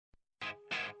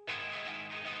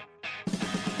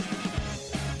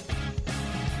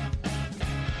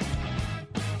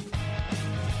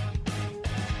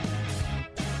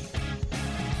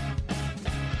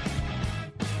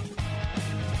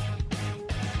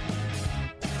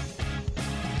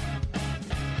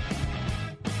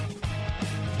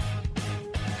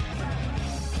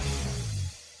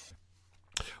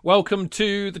Welcome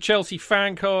to the Chelsea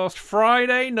FanCast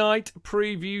Friday night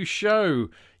preview show.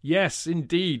 Yes,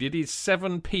 indeed, it is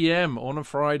 7 p.m. on a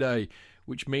Friday,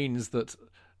 which means that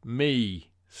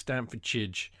me, Stamford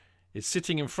Chidge, is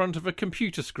sitting in front of a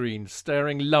computer screen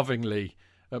staring lovingly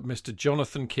at Mr.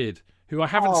 Jonathan Kidd, who I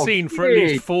haven't seen for at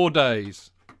least 4 days.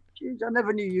 Jeez, I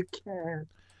never knew you cared.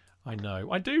 I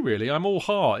know, I do really. I'm all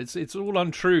heart. It's all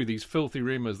untrue, these filthy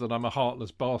rumours that I'm a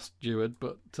heartless bastard,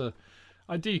 but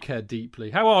I do care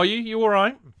deeply. How are you? You all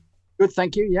right? Good,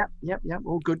 thank you. Yep.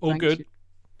 All good. All thanks. good.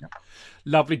 Yep.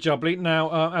 Lovely jubbly.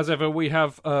 Now, as ever, we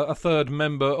have a third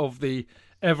member of the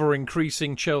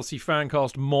ever-increasing Chelsea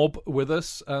FanCast mob with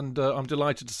us, and I'm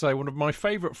delighted to say one of my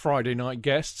favourite Friday night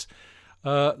guests,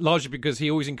 largely because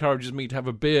he always encourages me to have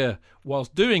a beer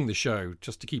whilst doing the show,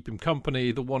 just to keep him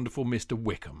company, the wonderful Mr.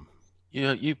 Wickham.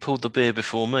 Yeah, you pulled the beer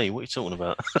before me. What are you talking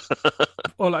about?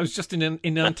 Well, I was just in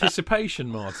anticipation,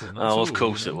 Martin. That's of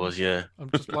course it was, yeah.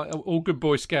 I'm just like, all good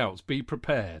Boy Scouts, be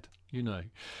prepared, you know.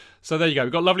 So there you go.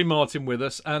 We've got lovely Martin with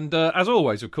us. And as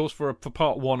always, of course, for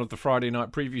part one of the Friday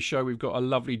night preview show, we've got a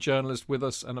lovely journalist with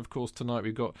us. And, of course, tonight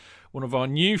we've got one of our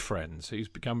new friends who's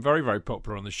become very, very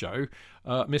popular on the show,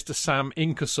 Mr. Sam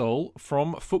Inkersole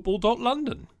from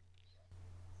Football.London.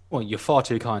 Well, you're far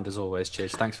too kind, as always,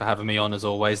 Chidge. Thanks for having me on, as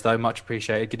always, though. Much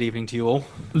appreciated. Good evening to you all.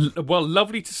 Well,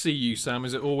 lovely to see you, Sam,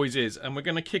 as it always is. And we're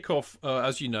going to kick off,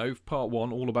 as you know, part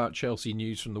one, all about Chelsea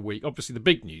news from the week. Obviously, the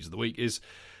big news of the week is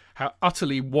how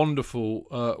utterly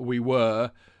wonderful we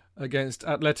were against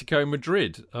Atletico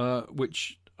Madrid,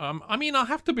 which, I mean, I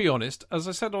have to be honest, as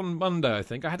I said on Monday, I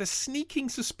think, I had a sneaking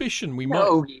suspicion we might...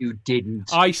 No, you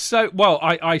didn't. I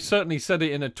certainly said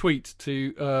it in a tweet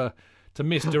to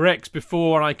Mr. X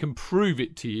before I can prove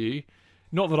it to you.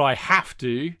 Not that I have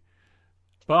to,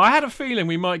 but I had a feeling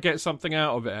we might get something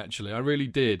out of it, actually. I really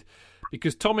did.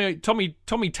 Because Tommy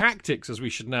Tactics, as we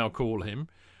should now call him,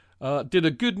 did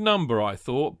a good number, I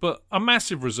thought, but a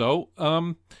massive result.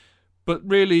 But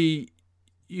really,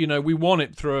 you know, we won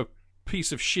it through a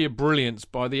piece of sheer brilliance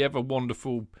by the ever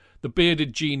wonderful, the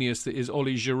bearded genius that is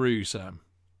Oli Giroud, Sam.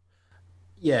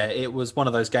 Yeah, it was one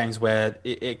of those games where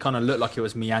it kind of looked like it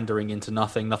was meandering into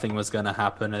nothing. Nothing was going to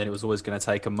happen, and it was always going to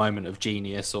take a moment of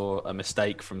genius or a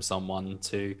mistake from someone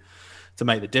to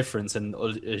make the difference. And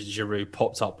Giroud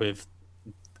popped up with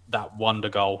that wonder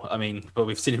goal. I mean, but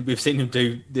we've seen him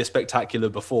do the spectacular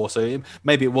before, so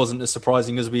maybe it wasn't as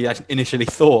surprising as we initially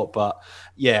thought. But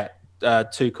yeah,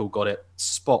 Tuchel got it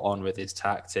spot on with his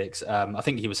tactics. I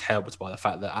think he was helped by the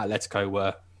fact that Atletico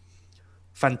were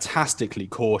fantastically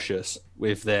cautious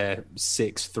with their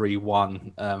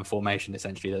 6-3-1 formation,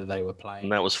 essentially, that they were playing.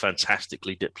 And that was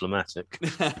fantastically diplomatic.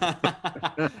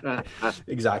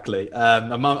 Exactly.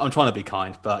 I'm trying to be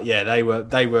kind, but yeah, they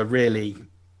were really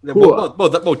well,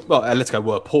 Atletico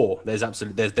were poor.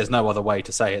 There's no other way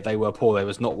to say it. They were poor. It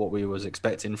was not what we was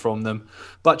expecting from them.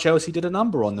 But Chelsea did a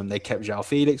number on them. They kept João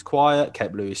Felix quiet,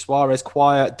 kept Luis Suarez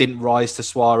quiet, didn't rise to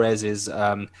Suarez's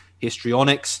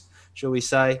histrionics, shall we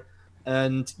say.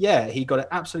 And yeah, he got it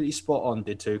absolutely spot on,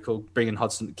 did Tuchel,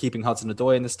 keeping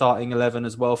Hudson-Odoi in the starting 11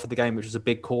 as well for the game, which was a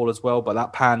big call as well, but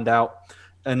that panned out.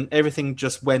 And everything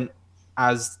just went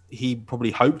as he probably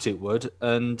hoped it would.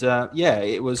 And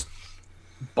it was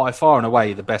by far and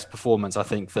away the best performance, I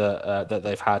think, that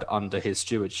they've had under his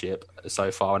stewardship so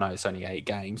far. I know it's only 8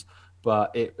 games,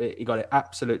 but he got it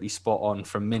absolutely spot on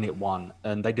from minute one,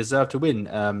 and they deserve to win.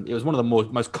 It was one of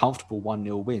the most comfortable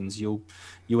 1-0 wins you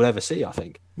will ever see, I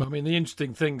think. I mean, the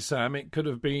interesting thing, Sam, it could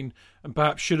have been, and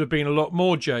perhaps should have been, a lot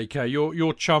more, JK.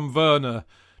 Your chum Werner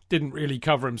didn't really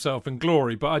cover himself in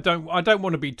glory, but I don't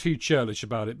want to be too churlish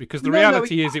about it, because the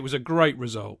reality is it was a great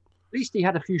result. At least he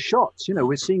had a few shots. You know,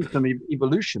 we're seeing some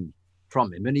evolution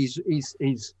from him, and he's.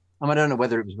 I don't know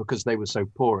whether it was because they were so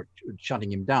poor at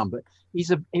shutting him down, but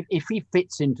if he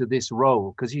fits into this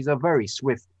role, because he's a very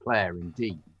swift player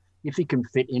indeed. If he can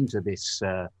fit into this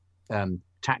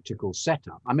tactical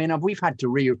setup, I mean, we've had to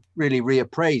really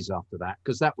reappraise after that,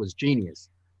 because that was genius,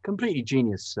 completely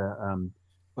genius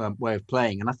way of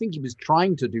playing. And I think he was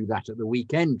trying to do that at the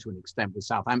weekend to an extent with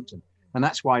Southampton, and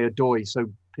that's why Odoi so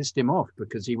pissed him off,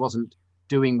 because he wasn't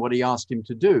doing what he asked him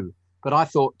to do. But I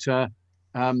thought that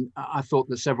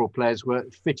several players were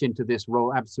fit into this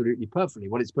role absolutely perfectly.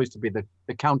 Well, it's supposed to be the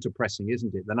counter pressing,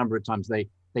 isn't it? The number of times they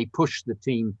push the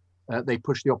team, they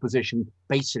push the opposition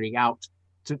basically out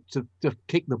to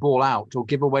kick the ball out or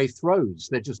give away throws.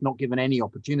 They're just not given any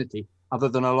opportunity other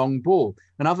than a long ball.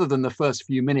 And other than the first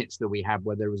few minutes that we had,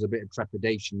 where there was a bit of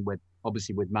trepidation, with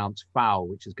Mount's foul,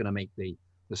 which is going to make the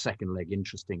second leg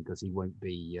interesting, because he won't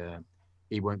be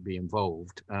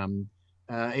involved. And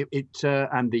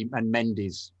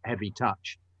Mendy's heavy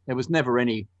touch. There was never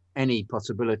any any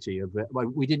possibility of it. Well,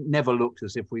 we never looked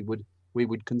as if we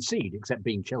would concede, except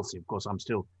being Chelsea. Of course, I'm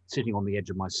still sitting on the edge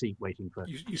of my seat waiting for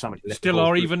You something. still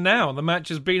are even now. The match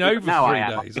has been over now 3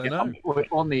 I am. days. I know. I'm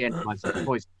on the end of my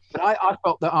voice. But I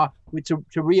felt that to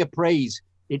reappraise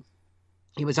it,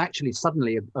 it was actually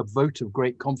suddenly a vote of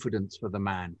great confidence for the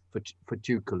man, for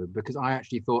Tuchel, because I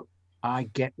actually thought, I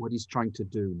get what he's trying to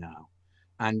do now.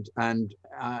 And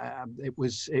it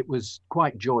was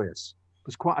quite joyous. It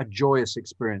was quite a joyous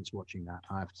experience watching that,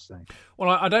 I have to say. Well,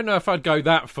 I don't know if I'd go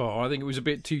that far. I think it was a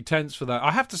bit too tense for that.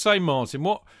 I have to say, Martin,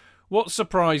 what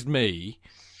surprised me,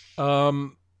 we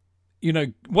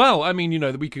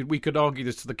could argue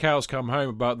this till the cows come home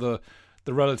about the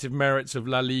relative merits of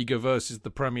La Liga versus the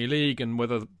Premier League and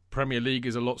whether the Premier League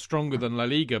is a lot stronger than La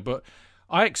Liga, but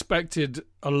I expected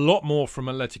a lot more from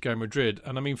Atletico Madrid.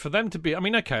 And I mean, for them to be,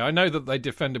 okay, I know that they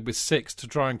defended with 6 to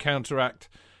try and counteract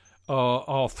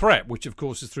our threat, which of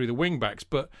course is through the wing backs,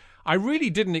 but I really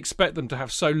didn't expect them to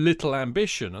have so little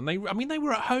ambition. And they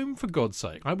were at home, for God's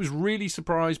sake. I was really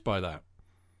surprised by that.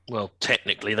 Well,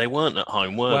 technically they weren't at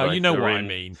home, were they? Well, you know what I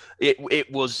mean. It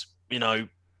was,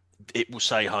 it will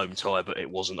say home tie, but it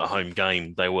wasn't a home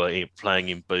game. They were playing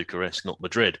in Bucharest, not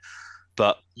Madrid.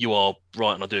 But you are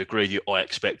right, and I do agree with you. I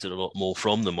expected a lot more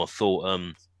from them. I thought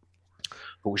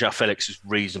João Felix was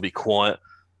reasonably quiet.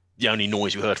 The only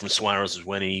noise we heard from Suarez was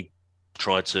when he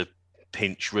tried to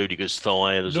pinch Rudiger's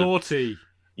thigh. Naughty.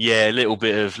 A little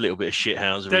bit of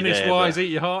shithousery. Dennis Wise, eat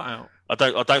your heart out.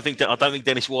 I don't think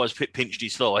Dennis Wise pinched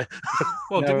his thigh.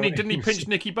 Well, no. Didn't he pinch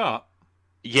Nicky butt?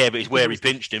 Yeah, but it's where he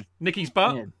pinched him. Nicky's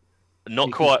butt? Yeah. Not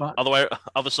Nicky's quite. Butt.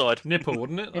 Other side. Nipple,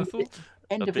 wasn't it? I thought.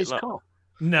 End of his cock.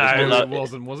 No, it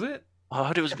wasn't, was it? I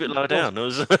heard it was a bit low down. It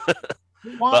was.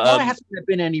 Why hasn't there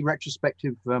been any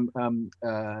retrospective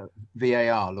VAR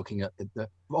looking at the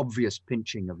obvious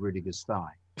pinching of Rudiger's thigh?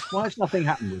 Why has nothing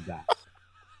happened with that?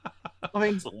 I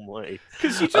mean,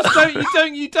 because you just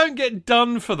you don't get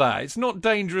done for that. It's not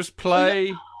dangerous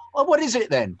play. Well, what is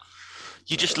it then?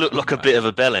 You just look like a bit of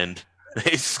a bell end.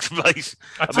 It's I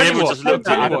tell you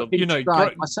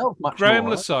what, myself much Graham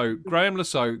more.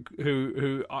 Lasso,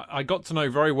 who I got to know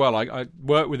very well. I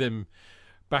worked with him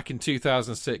back in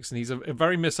 2006, and he's a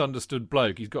very misunderstood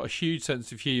bloke. He's got a huge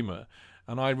sense of humour,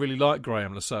 and I really like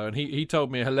Graham Lasso. And he told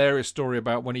me a hilarious story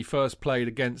about when he first played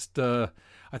against.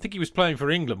 I think he was playing for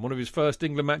England, one of his first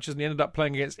England matches, and he ended up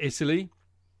playing against Italy.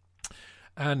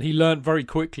 And he learnt very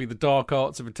quickly the dark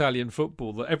arts of Italian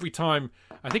football, that every time,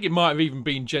 I think it might have even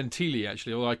been Gentili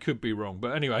actually, although I could be wrong.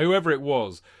 But anyway, whoever it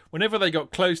was, whenever they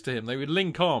got close to him, they would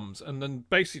link arms and then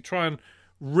basically try and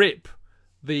rip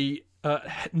the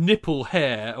nipple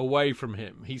hair away from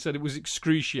him. He said it was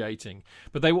excruciating.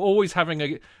 But they were always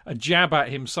having a jab at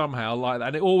him somehow like that,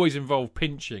 and it always involved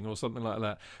pinching or something like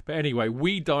that. But anyway,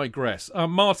 we digress.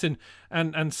 Martin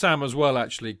and Sam as well,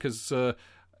 actually, because...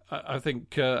 I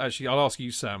think, actually, I'll ask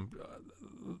you, Sam.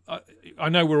 I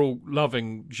know we're all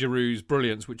loving Giroud's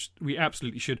brilliance, which we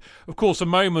absolutely should. Of course, a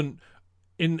moment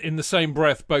in the same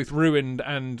breath, both ruined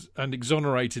and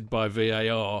exonerated by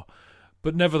VAR,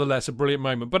 but nevertheless a brilliant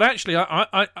moment. But actually,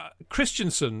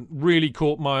 Christensen really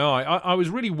caught my eye. I was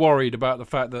really worried about the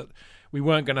fact that we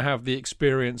weren't going to have the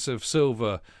experience of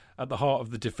Silva at the heart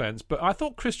of the defence, but I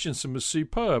thought Christensen was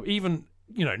superb, even...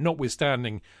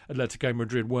 notwithstanding Atletico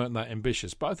Madrid weren't that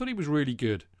ambitious, but I thought he was really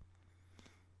good.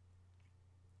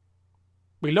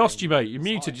 We lost you, mate. You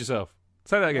muted yourself.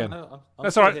 Say that again. No, I'm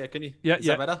That's all right. Here. Can you? Yeah, is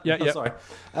that better? Yeah. Sorry.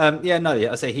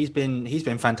 I say he's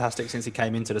been fantastic since he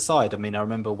came into the side. I mean, I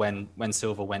remember when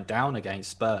Silva went down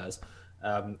against Spurs.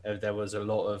 There was a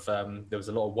lot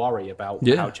of worry about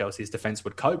how Chelsea's defence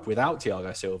would cope without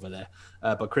Thiago Silva there.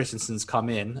 But Christensen's come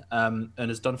in and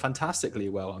has done fantastically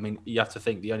well. I mean, you have to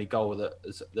think the only goal that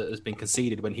has been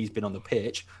conceded when he's been on the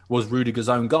pitch was Rudiger's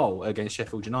own goal against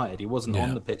Sheffield United. He wasn't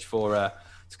on the pitch for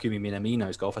Takumi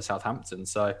Minamino's goal for Southampton.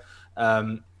 So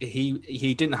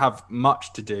he didn't have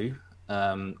much to do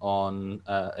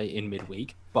in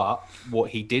midweek, but what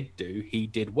he did do, he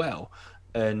did well.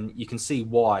 And you can see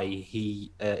why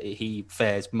he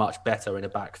fares much better in a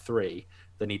back three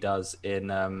than he does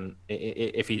in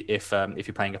if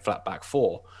you're playing a flat back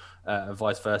four.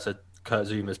 Vice versa, Kurt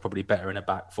Zouma is probably better in a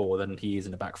back four than he is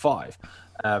in a back five.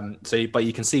 But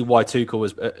you can see why Tuchel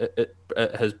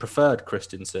has preferred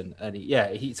Christensen. And he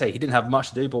didn't have much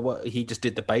to do, but he just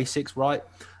did the basics right.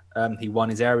 He won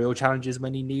his aerial challenges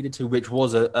when he needed to, which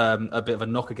was a bit of a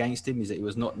knock against him, is that he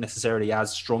was not necessarily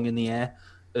as strong in the air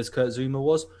as Kurt Zouma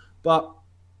was. But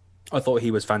I thought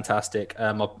he was fantastic.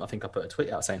 I think I put a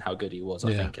tweet out saying how good he was.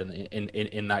 I think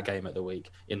in that game in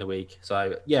the week.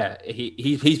 So yeah,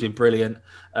 he's been brilliant.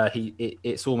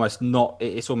 It's almost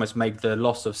made the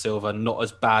loss of Silva not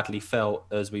as badly felt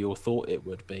as we all thought it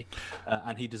would be,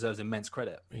 and he deserves immense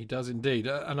credit. He does indeed,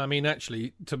 and I mean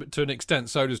actually to an extent,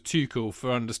 so does Tuchel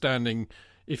for understanding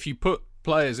if you put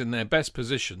players in their best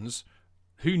positions.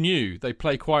 Who knew? They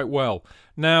play quite well.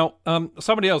 Now,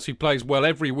 somebody else who plays well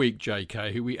every week,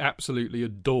 JK, who we absolutely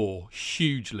adore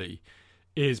hugely,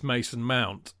 is Mason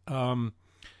Mount,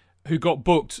 who got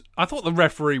booked. I thought the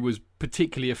referee was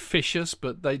particularly officious,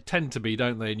 but they tend to be,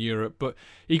 don't they, in Europe? But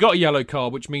he got a yellow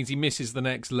card, which means he misses the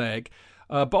next leg.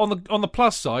 But on the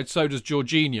plus side, so does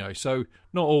Jorginho. So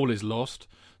not all is lost.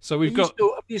 So we've got.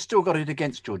 You still got it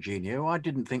against Jorginho. I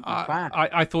didn't think it was bad.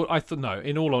 I thought no.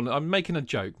 In all honesty, I'm making a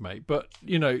joke, mate. But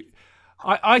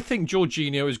I think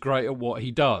Jorginho is great at what he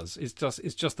does. It's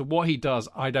just that what he does,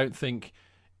 I don't think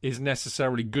is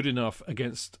necessarily good enough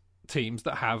against teams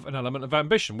that have an element of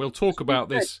ambition. We'll talk about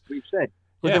this. We've said.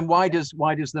 But then why does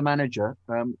the manager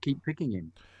keep picking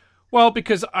him? Well,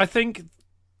 because I think.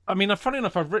 I mean, funny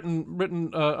enough, I've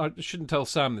written. I shouldn't tell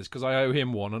Sam this because I owe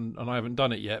him one, and I haven't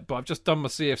done it yet. But I've just done my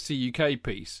CFC UK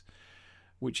piece,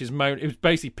 which is it was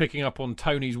basically picking up on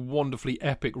Tony's wonderfully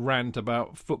epic rant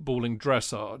about footballing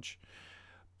dressage.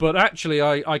 But actually,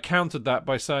 I countered that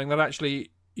by saying that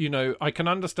actually, I can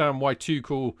understand why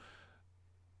Tuchel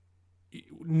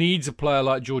needs a player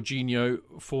like Jorginho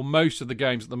for most of the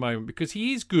games at the moment because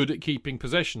he is good at keeping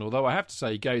possession. Although I have to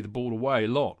say, he gave the ball away a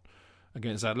lot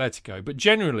against Atletico, but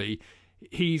generally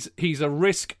he's a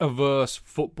risk-averse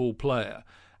football player.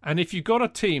 And if you've got a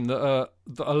team that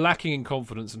are lacking in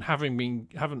confidence and haven't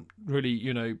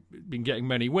really been getting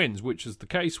many wins, which is the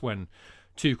case when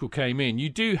Tuchel came in, you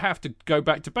do have to go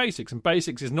back to basics. And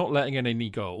basics is not letting in any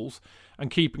goals and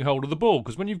keeping hold of the ball,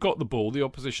 because when you've got the ball, the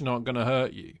opposition aren't going to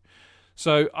hurt you.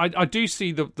 So I do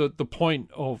see the point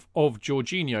of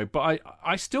Jorginho, but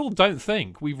I still don't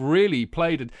think we've really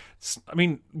played it. I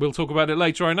mean, we'll talk about it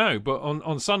later, I know, but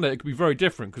on Sunday it could be very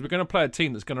different because we're going to play a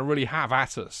team that's going to really have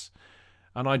at us.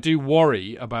 And I do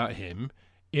worry about him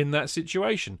in that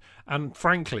situation. And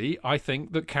frankly, I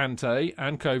think that Kante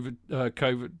and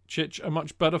Kovacic are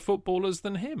much better footballers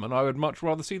than him, and I would much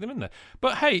rather see them in there.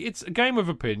 But hey, it's a game of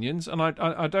opinions, and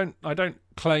I don't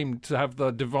claim to have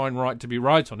the divine right to be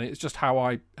right on it. It's just how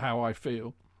I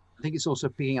feel. I think it's also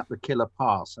picking up the killer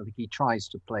pass. I think he tries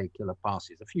to play killer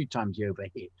passes. A few times he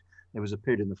overhit. There was a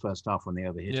period in the first half when they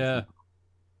overhit. Yeah.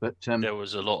 But there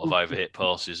was a lot of overhit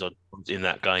passes in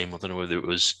that game. I don't know whether it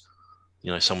was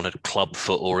someone had a club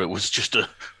foot or it was just a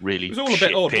really it was all a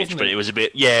bit odd, pitch, wasn't but it it was a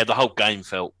bit the whole game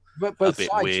felt both a bit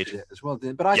sides weird did it as well.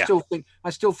 But I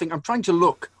still think I'm trying to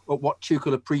look at what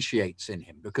Tuchel appreciates in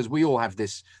him, because we all have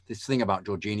this thing about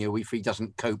Jorginho. If he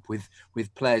doesn't cope with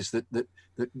players that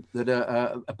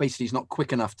are basically he's not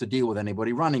quick enough to deal with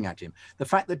anybody running at him. The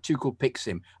fact that Tuchel picks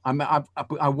him,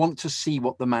 I want to see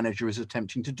what the manager is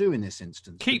attempting to do in this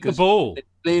instance. Keep the ball. It's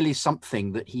clearly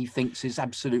something that he thinks is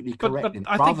absolutely correct,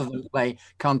 rather than play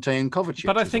Kante and Kovacic.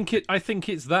 But I think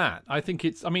it's that. I think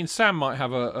it's. I mean, Sam might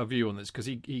have a view on this because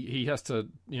he has to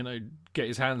get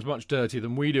his hands much dirtier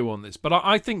than we do on this. But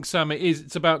I think Sam,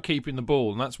 it's about keeping the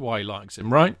ball, and that's why he likes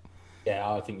him, right?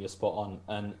 Yeah, I think you're spot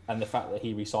on, and the fact that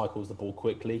he recycles the ball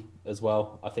quickly as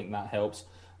well, I think that helps.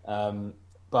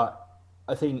 But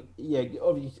I think,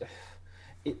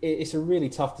 it's a really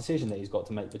tough decision that he's got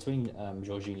to make between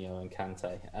Jorginho and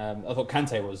Kante. I thought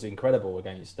Kante was incredible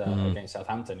against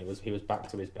Southampton. He was back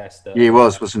to his best. He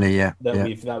was, wasn't he? Yeah.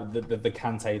 The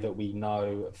Kante that we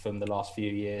know from the last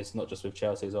few years, not just with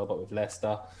Chelsea as well, but with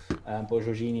Leicester. But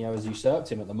Jorginho has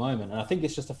usurped him at the moment, and I think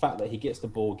it's just the fact that he gets the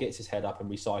ball, gets his head up,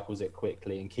 and recycles it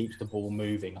quickly, and keeps the ball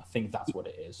moving. I think that's what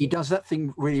it is. He does that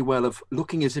thing really well of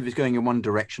looking as if he's going in one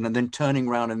direction and then turning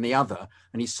around in the other,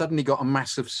 and he's suddenly got a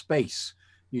massive space.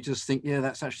 You just think,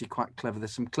 that's actually quite clever.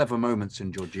 There's some clever moments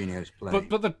in Jorginho's play.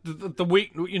 But the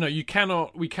weak, we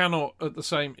cannot at the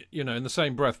same, in the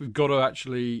same breath, we've got to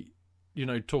actually,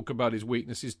 talk about his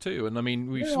weaknesses too. And I mean,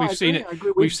 we've seen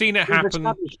it. We've seen it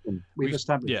happen. We've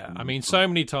established them. I mean, so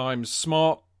many times,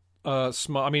 smart. I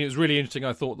mean, it was really interesting.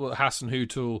 I thought that Hassan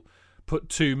Hutel put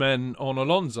two men on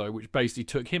Alonso, which basically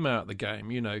took him out of the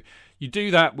game. You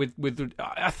do that with.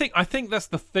 I think that's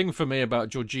the thing for me about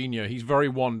Jorginho. He's very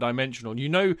one-dimensional. You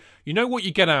know what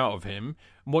you get out of him,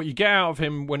 and what you get out of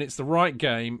him when it's the right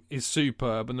game is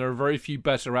superb, and there are very few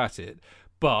better at it.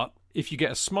 But if you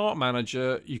get a smart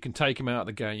manager, you can take him out of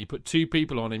the game. You put two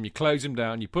people on him, you close him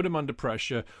down, you put him under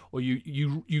pressure, or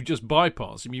you just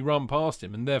bypass him, you run past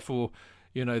him, and therefore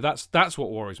You know, that's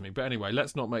what worries me. But anyway,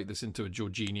 let's not make this into a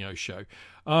Jorginho show.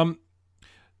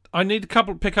 I need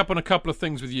pick up on a couple of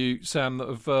things with you, Sam, that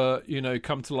have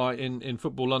come to light in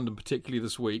Football London, particularly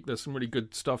this week. There's some really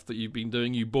good stuff that you've been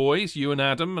doing, you boys, you and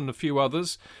Adam and a few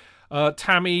others.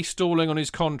 Tammy stalling on his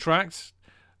contract.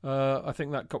 I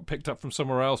think that got picked up from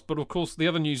somewhere else. But of course, the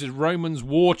other news is Roman's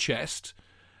war chest,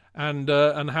 and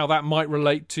how that might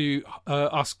relate to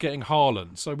us getting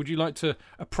Haaland. So, would you like to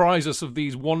apprise us of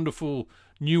these wonderful,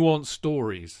 nuanced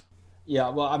stories? Yeah,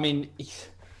 well, I mean,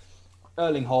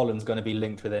 Erling Haaland's going to be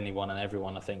linked with anyone and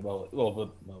everyone, I think. Well,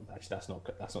 actually, that's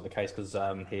not the case, because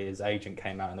his agent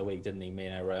came out in the week, didn't he,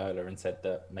 Mino Raiola, and said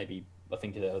that maybe, I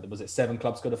think, was it 7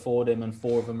 clubs could afford him, and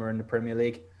 4 of them are in the Premier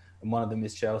League, and one of them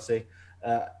is Chelsea.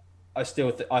 I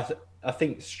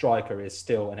think striker is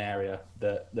still an area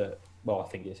that I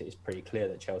think it's pretty clear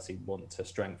that Chelsea want to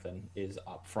strengthen is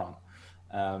up front.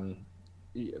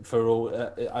 For all,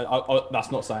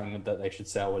 that's not saying that they should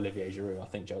sell Olivier Giroud. I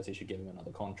think Chelsea should give him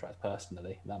another contract.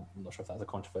 Personally, I'm not sure if that's a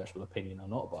controversial opinion or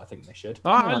not, but I think they should.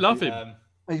 I love him.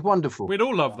 He's wonderful. We'd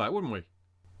all love that, wouldn't we?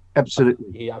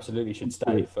 Absolutely. He absolutely should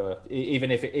stay for even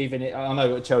if I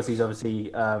know Chelsea's obviously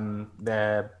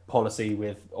their policy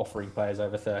with offering players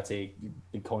over 30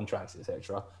 big contracts,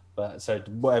 etc. But so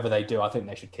whatever they do, I think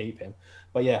they should keep him.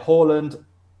 But yeah, Haaland,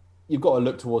 you've got to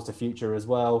look towards the future as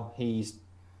well. He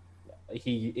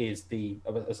is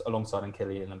alongside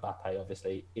Kylian Mbappe,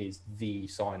 obviously, is the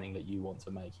signing that you want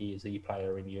to make. He is the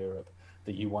player in Europe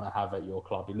that you want to have at your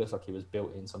club. He looks like he was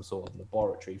built in some sort of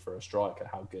laboratory for a striker,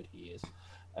 how good he is.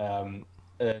 And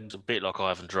it's a bit like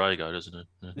Ivan Drago, doesn't it?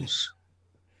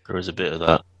 There is a bit of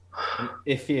that.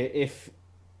 If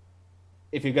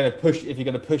you're going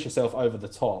to push yourself over the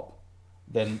top,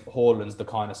 then Haaland's the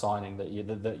kind of signing that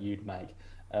you'd make.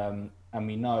 And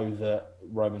we know that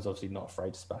Roman's obviously not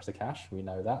afraid to splash the cash. We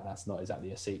know that. That's not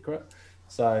exactly a secret.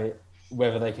 So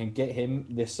whether they can get him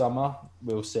this summer,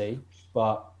 we'll see.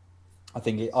 But I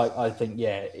think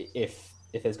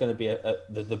if there's going to be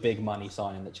the big money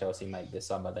signing that Chelsea make this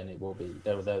summer, then it will be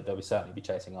they'll certainly be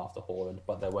chasing after Haaland,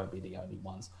 but they won't be the only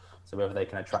ones. So whether they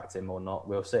can attract him or not,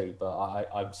 we'll see. But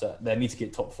I'm certain they need to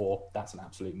get top 4. That's an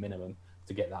absolute minimum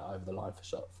to get that over the line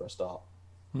for a start.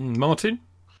 Martin?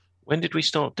 When did we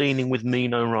start dealing with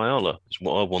Mino Raiola? Is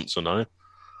what I want to know.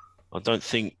 I don't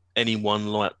think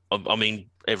anyone I mean,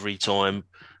 every time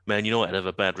Man United have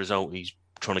a bad result, he's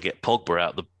trying to get Pogba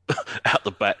out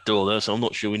the back door there. So I'm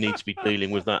not sure we need to be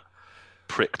dealing with that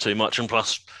prick too much. And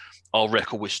plus, our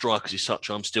record with strikers is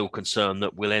such, I'm still concerned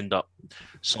that we'll end up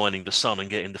signing the son and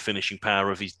getting the finishing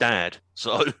power of his dad.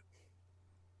 So.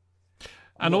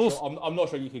 I'm not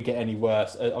sure you could get any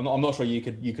worse. I'm not sure you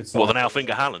could. Well, than Alfinga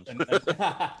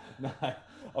Haaland. No,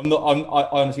 I'm not. I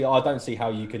honestly, I don't see how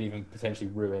you could even potentially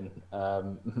ruin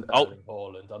Erling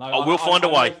Haaland. We'll find a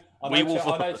way. I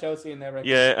know Chelsea in their record.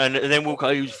 Yeah, and then we'll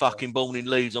go. Who's fucking born in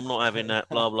Leeds? I'm not having that.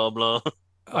 Blah blah blah.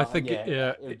 I think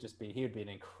he would be an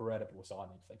incredible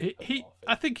signing.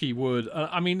 I think he would.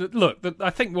 I mean, look,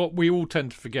 I think what we all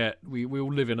tend to forget, we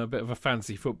all live in a bit of a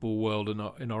fancy football world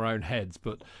in our own heads,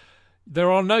 but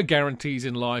there are no guarantees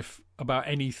in life about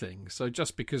anything. So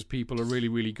just because people are really,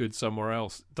 really good somewhere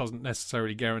else doesn't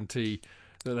necessarily guarantee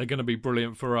that they're going to be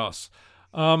brilliant for us.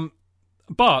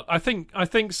 But I think,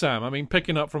 Sam, I mean,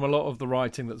 picking up from a lot of the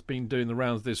writing that's been doing the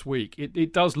rounds this week,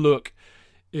 it does look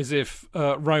as if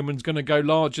Roman's going to go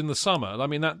large in the summer.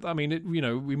 We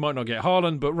might not get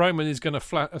Haaland, but Roman is going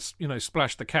to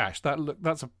splash the cash.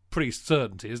 That's a pretty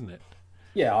certainty, isn't it?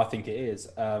 Yeah, I think it is.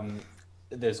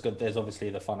 There's obviously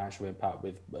the financial impact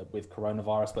with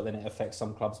coronavirus, but then it affects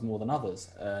some clubs more than others.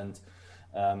 And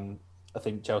I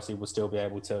think Chelsea will still be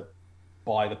able to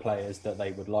buy the players that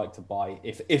they would like to buy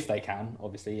if they can,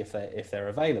 obviously, if they're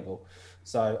available.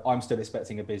 So I'm still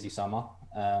expecting a busy summer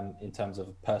in terms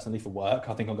of personally for work.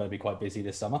 I think I'm going to be quite busy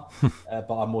this summer,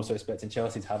 but I'm also expecting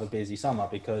Chelsea to have a busy summer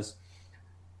because,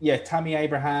 Tammy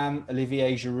Abraham,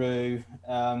 Olivier Giroud.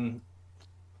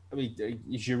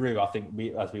 Giroud, I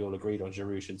think as we all agreed on,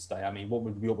 Giroud should stay. I mean, what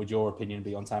would your opinion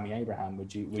be on Tammy Abraham?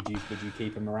 Would you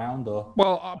keep him around, or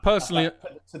personally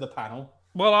to the panel?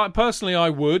 Well, I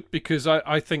would, because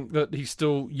I think that he's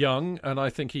still young and I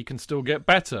think he can still get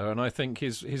better, and I think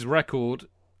his record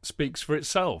speaks for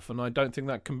itself, and I don't think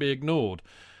that can be ignored.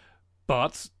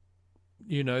 But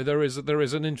there is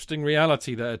an interesting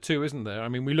reality there too, isn't there? I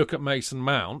mean, we look at Mason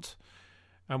Mount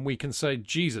and we can say,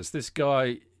 Jesus, this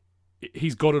guy,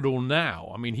 he's got it all now.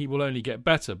 I mean, he will only get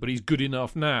better, but he's good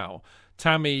enough now.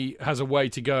 Tammy has a way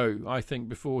to go, I think,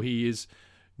 before he is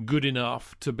good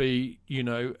enough to be,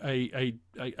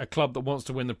 a club that wants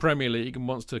to win the Premier League and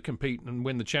wants to compete and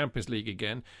win the Champions League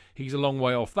again. He's a long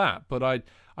way off that, but I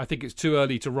think it's too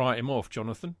early to write him off,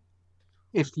 Jonathan.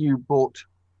 If you bought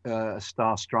a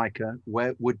star striker,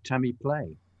 where would Tammy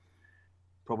play?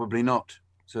 Probably not.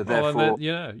 So therefore,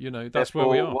 that's where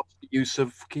we are. What's the use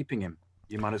of keeping him?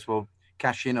 You might as well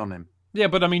cash in on him. Yeah,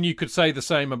 but I mean, you could say the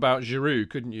same about Giroud,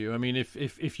 couldn't you? I mean, if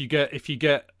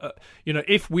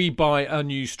we buy a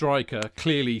new striker,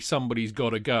 clearly somebody's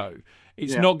got to go.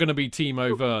 It's not going to be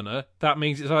Timo Werner. That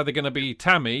means it's either going to be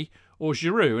Tammy or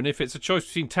Giroud. And if it's a choice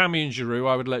between Tammy and Giroud,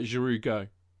 I would let Giroud go.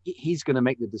 He's going to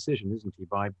make the decision, isn't he,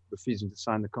 by refusing to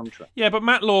sign the contract? Yeah, but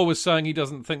Matt Law was saying he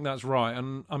doesn't think that's right.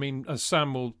 And I mean, as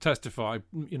Sam will testify,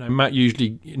 Matt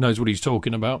usually knows what he's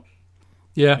talking about.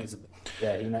 Yeah.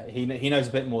 Yeah, he knows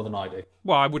a bit more than I do.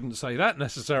 Well, I wouldn't say that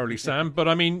necessarily, Sam, but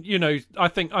I mean, I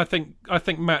think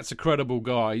Matt's a credible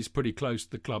guy. He's pretty close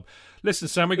to the club. Listen,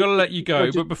 Sam, we've got to let you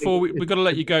go, but before we've got to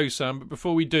let you go, Sam. But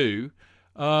before we do,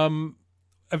 have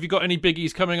you got any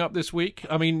biggies coming up this week?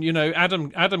 I mean,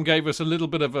 Adam gave us a little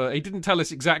bit of a. He didn't tell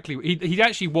us exactly. He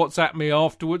actually WhatsApped me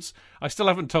afterwards. I still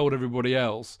haven't told everybody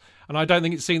else, and I don't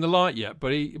think it's seen the light yet.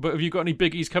 But have you got any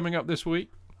biggies coming up this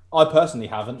week? I personally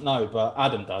haven't, no, but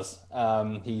Adam does.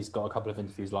 He's got a couple of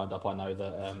interviews lined up. I know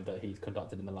that he's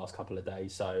conducted in the last couple of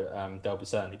days, so they'll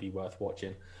certainly be worth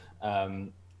watching.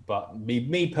 But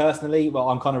me personally, well,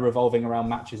 I'm kind of revolving around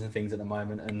matches and things at the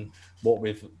moment, and what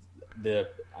with the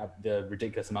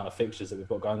ridiculous amount of fixtures that we've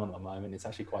got going on at the moment, it's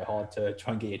actually quite hard to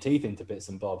try and get your teeth into bits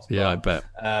and bobs. Yeah, but,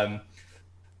 I bet.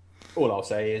 All I'll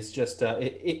say is just,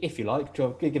 if you like,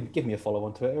 give me a follow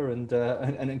on Twitter and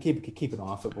keep an eye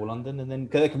on Football London, and then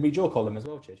they can read your column as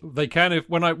well, Chidge. They can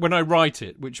when I write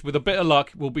it, which with a bit of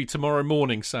luck will be tomorrow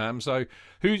morning, Sam. So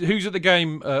who's at the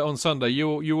game on Sunday?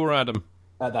 You or Adam?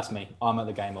 That's me. I'm at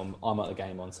the game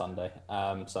on Sunday.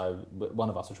 So one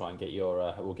of us will try and get your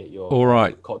all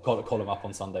right column up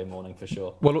on Sunday morning for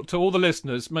sure. Well, look, to all the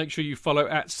listeners, make sure you follow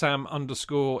at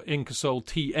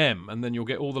Sam_Ingersoll_TM, and then you'll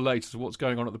get all the latest of what's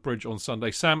going on at the Bridge on Sunday.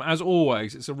 Sam, as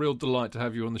always, it's a real delight to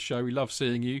have you on the show. We love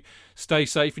seeing you. Stay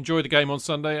safe, enjoy the game on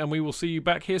Sunday, and we will see you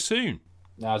back here soon.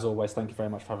 As always, thank you very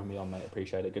much for having me on, mate.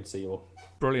 Appreciate it. Good to see you all.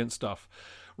 Brilliant stuff.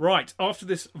 Right, after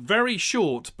this very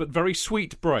short but very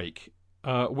sweet break,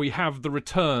 we have the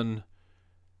return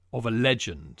of a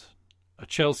legend, a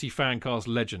Chelsea FanCast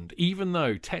legend, even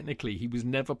though technically he was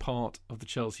never part of the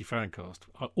Chelsea FanCast.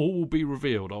 All will be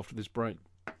revealed after this break.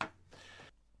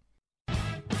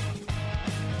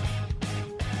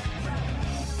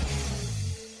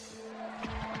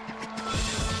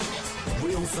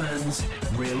 Real fans,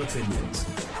 real opinions.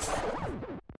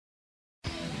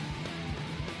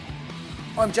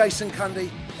 I'm Jason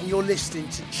Cundy, and you're listening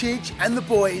to Chidge and the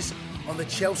boys on the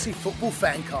Chelsea Football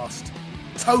Fancast.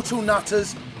 Total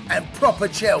nutters and proper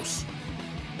Chelsea.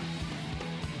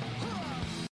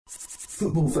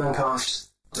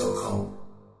 Footballfancast.com.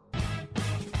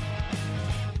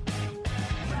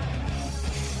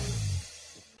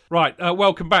 Right,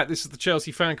 welcome back. This is the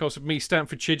Chelsea Fancast with me,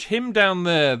 Stamford Chidge. Him down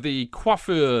there, the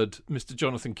coiffured Mr.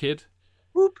 Jonathan Kidd.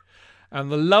 Whoop.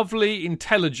 And the lovely,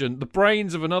 intelligent, the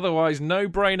brains of an otherwise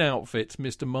no-brain outfit,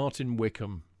 Mr. Martin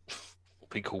Wickham.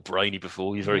 Been called brainy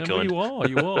before. You're very kind. You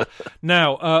are.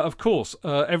 Now, of course,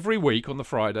 every week on the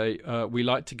Friday, we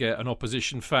like to get an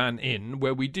opposition fan in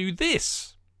where we do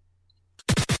this.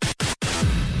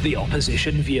 The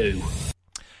opposition view.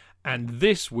 And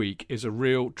this week is a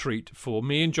real treat for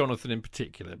me and Jonathan in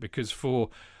particular, because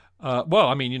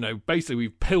basically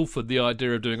we've pilfered the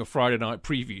idea of doing a Friday night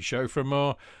preview show from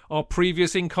our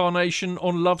previous incarnation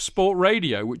on Love Sport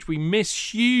Radio, which we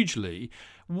miss hugely.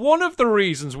 One of the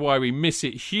reasons why we miss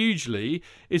it hugely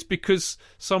is because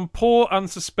some poor,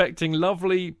 unsuspecting,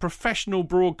 lovely, professional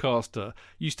broadcaster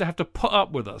used to have to put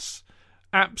up with us,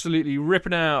 absolutely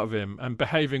ripping out of him and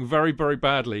behaving very, very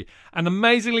badly. And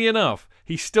amazingly enough,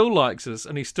 he still likes us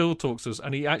and he still talks to us,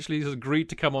 and he actually has agreed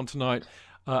to come on tonight,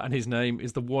 and his name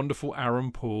is the wonderful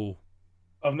Aaron Paul.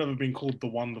 I've never been called the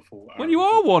wonderful Aaron. Well, you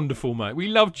are wonderful, mate. We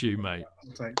loved you, mate.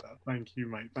 I'll take that. Thank you,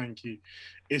 mate. Thank you.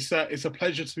 It's a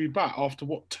pleasure to be back after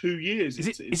 2 years?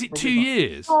 Is it 2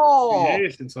 years? 2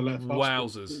 years since I left.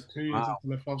 Wowzers! 2 years since I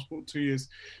left Sport. 2 years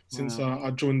since I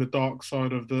joined the dark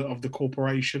side of the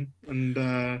corporation, and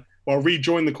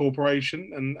rejoined the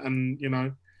corporation, and you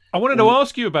know. I wanted to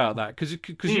ask you about that because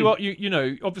you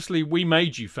know obviously we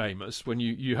made you famous when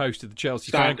you hosted the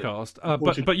Chelsea Fancast,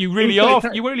 but you really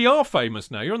are famous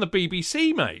now. You're on the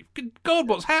BBC, mate. Good God,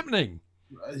 what's happening?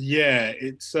 Yeah,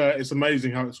 it's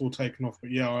amazing how it's all taken off.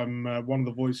 But yeah, I'm one of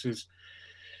the voices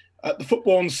The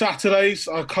football on Saturdays,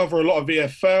 I cover a lot of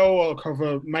VFL. I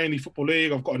cover mainly Football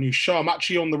League. I've got a new show. I'm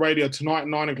actually on the radio tonight at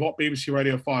 9 o'clock, BBC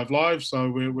Radio 5 Live. So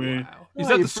we're Wow. Is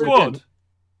that the squad?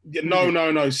 Yeah,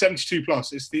 no, 72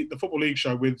 plus. It's the Football League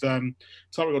show with so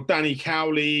we've got Danny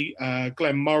Cowley,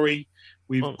 Glenn Murray.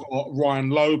 We've got Ryan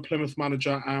Lowe, Plymouth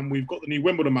manager, and we've got the new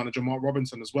Wimbledon manager, Mark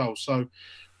Robinson, as well. So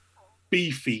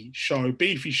beefy show,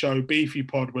 beefy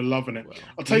pod. We're loving it.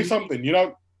 I'll tell you something. You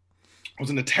know, I was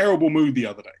in a terrible mood the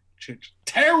other day.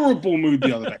 Terrible mood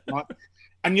the other day. Right?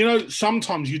 And you know,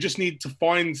 sometimes you just need to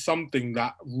find something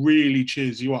that really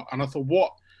cheers you up. And I thought,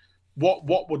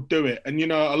 what would do it? And you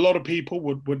know, a lot of people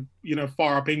would you know,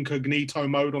 fire up incognito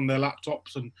mode on their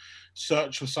laptops and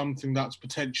search for something that's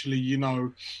potentially, you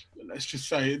know, let's just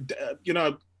say, you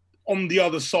know, on the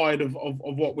other side of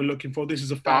what we're looking for. This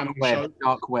is a fan show.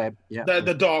 Dark web, yeah.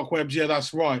 The dark webs, yeah,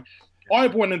 that's right. I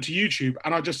went into YouTube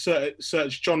and I just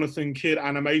searched Jonathan Kidd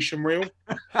animation reel.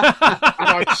 And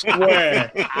I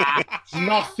swear,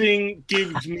 nothing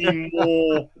gives me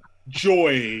more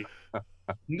joy.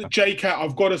 J-Cat,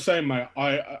 I've got to say, mate,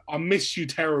 I miss you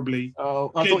terribly.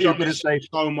 Oh, I thought you were going to say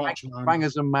so much, man.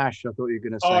 Bangers and mash. I thought you were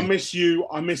going to say. Oh, I miss you.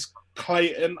 I miss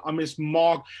Clayton. I miss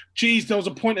Mark. Jeez, there was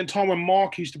a point in time when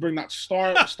Mark used to bring that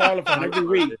stylophone every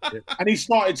week, and he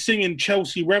started singing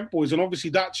Chelsea Rent Boys, and obviously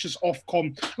that's just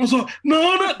Ofcom. I was like,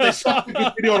 no. There's such a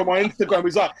good video on my Instagram.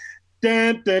 He's like,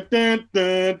 dun, dun, dun,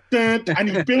 dun, dun, and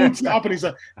he builds it up, and he's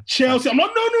like, Chelsea. I'm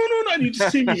like, no, and you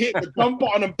just see me hit the dump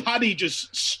button and Paddy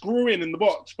just screwing in the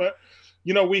box. But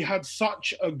you know, we had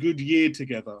such a good year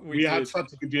together. We had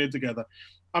such a good year together.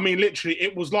 I mean, literally,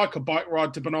 it was like a bike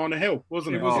ride to Banana Hill,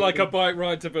 wasn't it? It was like a bike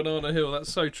ride to Banana Hill.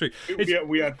 That's so true.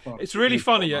 We had fun. It's really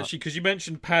funny, actually, because you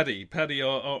mentioned Paddy. Paddy,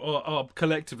 our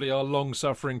collectively our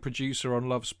long-suffering producer on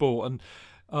Love Sport.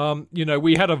 And, you know,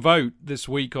 we had a vote this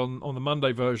week on the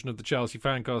Monday version of the Chelsea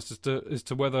Fancast as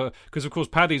to whether... Because, of course,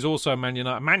 Paddy's also a Man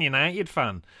United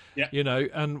fan. Yeah. You know,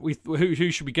 and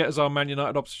who should we get as our Man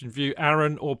United opposition view,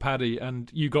 Aaron or Paddy? And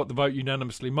you got the vote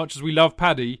unanimously. Much as we love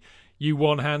Paddy, you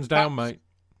won hands down, mate.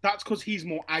 That's because he's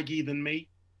more Aggie than me,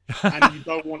 and you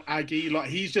don't want Aggie. Like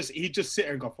he'd just sit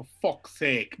there and go, for fuck's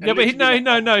sake. And yeah,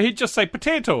 but no. He'd just say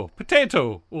potato.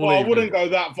 Well, I wouldn't go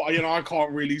that far. You know, I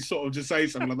can't really sort of just say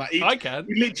something like that. I can.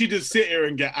 He literally just sit here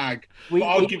and get ag. But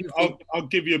I'll give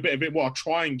you a bit of it. Well, I'll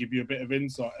try and give you a bit of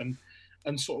insight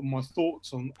and sort of my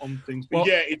thoughts on things. But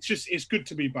yeah, it's good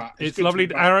to be back. It's lovely,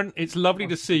 Aaron. It's lovely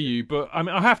to see you. But I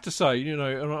mean, I have to say, you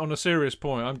know, on a serious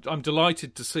point, I'm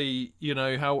delighted to see, you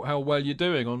know, how well you're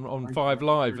doing on 5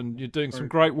 Live, and you're doing some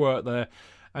great work there.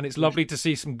 And it's lovely to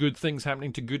see some good things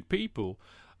happening to good people.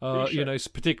 You know,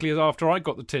 particularly after I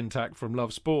got the tin tack from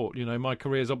Love Sport, you know, my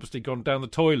career's obviously gone down the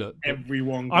toilet.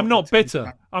 Everyone. I'm not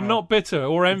bitter. I'm not bitter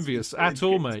or envious at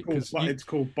all, mate. Because it's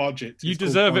called budget. You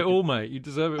deserve it all, mate. You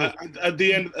deserve it all. At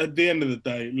the end of the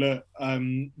day, look,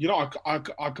 you know, I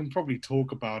can probably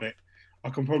talk about it. I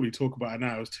can probably talk about it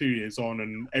now. It's 2 years on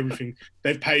and everything.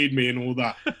 They've paid me and all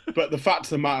that. But the fact of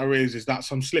the matter is that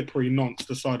some slippery nonce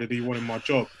decided he wanted my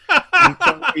job. And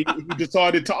so he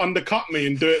decided to undercut me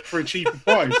and do it for a cheaper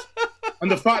price.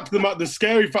 And the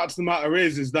scary fact of the matter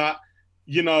is that,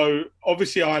 you know,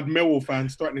 obviously I had Millwall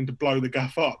fans threatening to blow the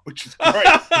gaff up, which is great.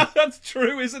 That's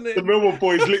true, isn't it? The Millwall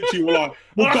boys literally were like,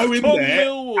 we'll go in there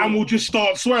and we'll just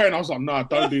start swearing. I was like, no,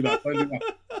 don't do that.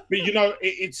 But, you know,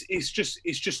 it's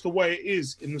just the way it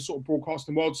is in the sort of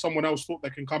broadcasting world. Someone else thought they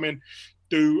can come in,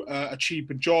 do a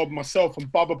cheaper job. Myself and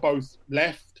Bubba both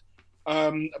left.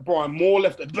 Brian Moore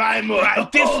left.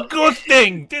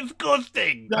 Disgusting.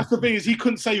 That's the thing, is he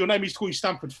couldn't say your name. He used to call you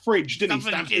Stamford Fridge, didn't he?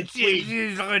 Stamford Fridge.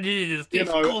 You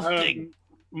know,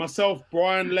 myself,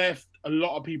 Brian left. A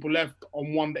lot of people left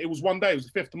on one day. It was one day. It was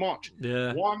the 5th of March.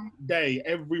 Yeah. One day,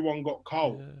 everyone got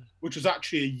cold, which was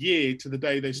actually a year to the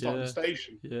day they started the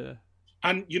station. Yeah.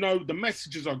 And, you know, the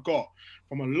messages I got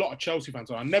from a lot of Chelsea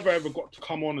fans, I never ever got to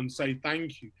come on and say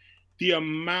thank you. The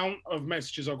amount of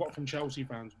messages I got from Chelsea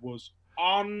fans was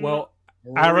unreal. Well,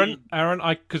 Aaron,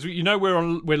 because you know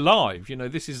we're live. You know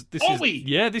this is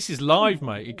live,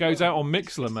 mate. It goes out on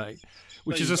Mixler, mate,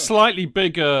 which is a slightly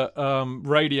bigger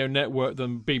radio network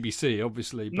than BBC,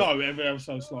 obviously. But, ever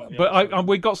so slightly. But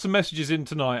we got some messages in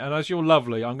tonight, and as you're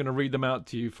lovely, I'm going to read them out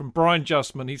to you. From Brian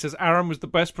Justman, he says Aaron was the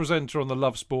best presenter on the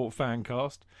Love Sport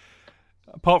Fancast.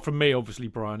 Apart from me, obviously,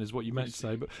 Brian, is what you meant to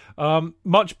say. But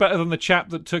much better than the chap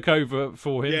that took over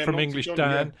for him from English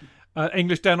Dan.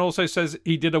 English Dan also says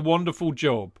he did a wonderful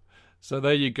job. So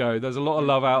there you go. There's a lot of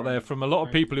love out there from a lot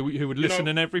of people who would listen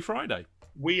in every Friday.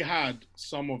 We had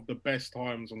some of the best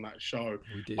times on that show.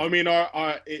 We did. I mean,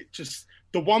 it just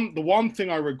The one thing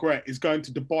I regret is going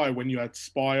to Dubai when you had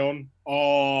Spy on.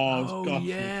 Oh, I was gutted.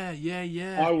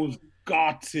 yeah. I was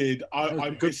gutted. That was I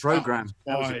a good missed out program. on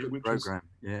That was Spy, a good which program.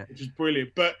 Yeah. which is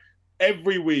brilliant. But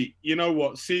every week, you know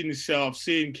what? Seeing yourself,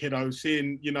 seeing Kiddo,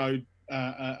 seeing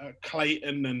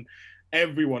Clayton and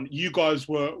everyone. You guys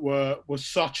were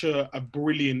such a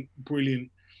brilliant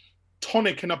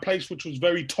tonic in a place which was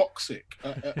very toxic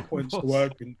at points to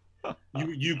work. And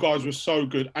you guys were so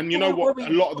good. And you know what? A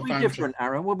lot of the fans. Different,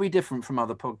 Aaron. Were we different from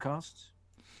other podcasts?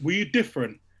 Were you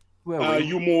different? Well,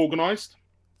 you're more organised.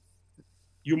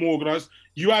 You're more organised.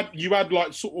 You had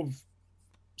like sort of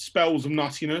spells of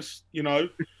nuttiness, you know.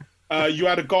 You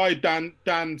had a guy,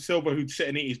 Dan Silver, who'd sit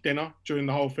and eat his dinner during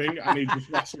the whole thing, and he'd just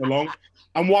wrestle along.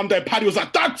 And one day, Paddy was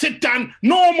like, "That's it, Dan.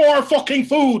 No more fucking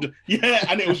food." Yeah,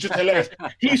 and it was just hilarious.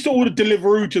 He used to order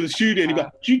Deliveroo to the studio, and he'd go,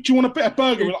 "Do you want a bit of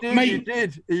burger?" We're like, "Mate,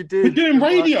 he did. we're doing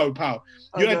radio, pal."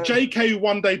 You had JK who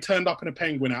one day turned up in a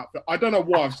penguin outfit. I don't know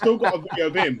why. I've still got a video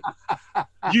of him.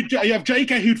 You have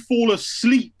JK who'd fall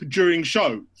asleep during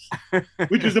shows,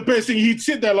 which was the best thing. He'd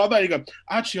sit there like that. He'd go,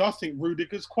 "Actually, I think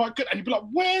Rudiger's quite good." And he'd be like,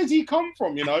 "Where's he come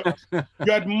from?" You know.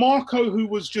 You had Marco who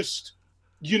was just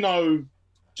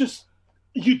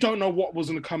you don't know what was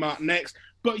going to come out next.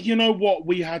 But you know what?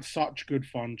 We had such good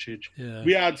fun, Chidge. Yeah.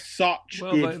 We had such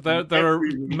good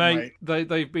fun.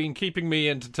 They've been keeping me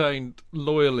entertained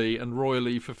loyally and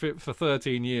royally for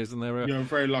 13 years, and you're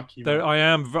very lucky.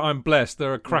 I'm blessed.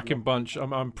 They're a cracking bunch.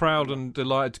 I'm proud and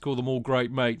delighted to call them all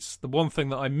great mates. The one thing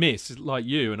that I miss is like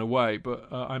you in a way,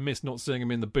 but I miss not seeing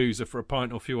them in the boozer for a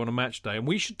pint or few on a match day. And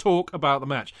we should talk about the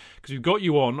match because we've got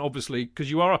you on, obviously, because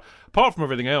you are, apart from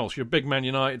everything else, you're a big Man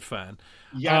United fan.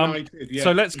 Yeah.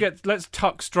 So let's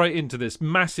tuck straight into this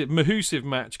massive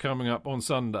match coming up on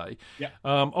Sunday. Yeah.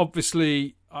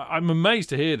 Obviously, I'm amazed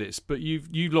to hear this, but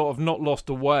you lot have not lost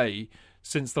away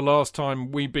since the last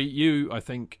time we beat you. I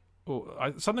think,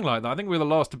 or something like that. I think we were the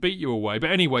last to beat you away.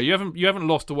 But anyway, you haven't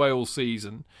lost away all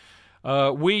season.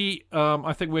 I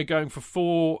think we're going for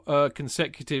 4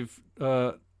 consecutive.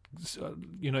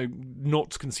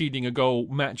 Not conceding a goal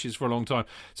matches for a long time.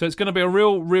 So it's going to be a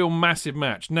real massive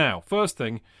match. Now, first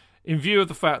thing, in view of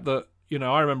the fact that,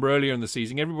 I remember earlier in the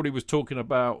season, everybody was talking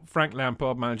about Frank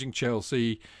Lampard managing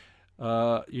Chelsea,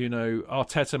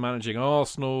 Arteta managing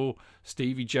Arsenal,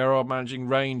 Stevie Gerrard managing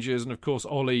Rangers, and of course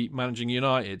Ollie managing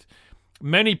United.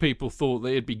 Many people thought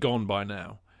that he'd be gone by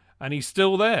now, and he's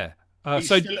still there.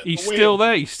 He's still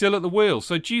there. He's still at the wheel.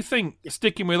 So do you think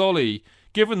sticking with Ollie,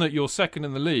 given that you're second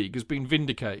in the league, has been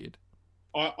vindicated?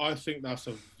 I think that's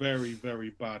a very, very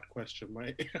bad question,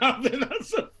 mate. I think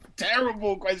that's a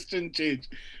terrible question, Chidge.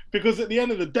 Because at the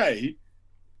end of the day,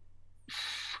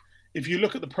 if you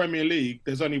look at the Premier League,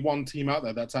 there's only one team out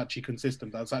there that's actually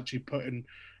consistent, that's actually putting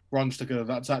runs together,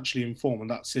 that's actually in form, and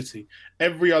that's City.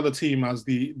 Every other team has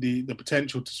the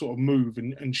potential to sort of move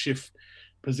and shift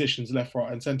positions left,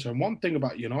 right, and centre. And one thing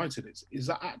about United is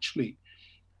that actually,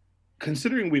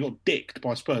 considering we got dicked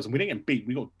by Spurs, and we didn't get beat,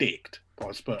 we got dicked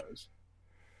by Spurs.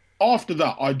 After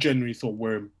that, I genuinely thought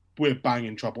we're bang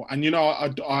in trouble. And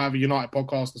I have a United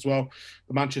podcast as well,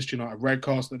 the Manchester United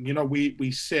Redcast, and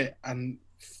we sit and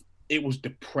it was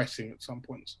depressing at some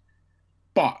points.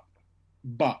 But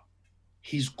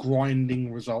he's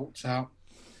grinding results out.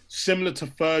 Similar to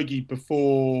Fergie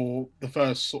before the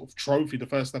first sort of trophy, the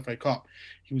first FA Cup,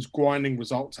 he was grinding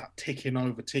results out, ticking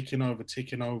over.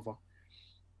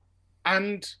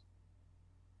 And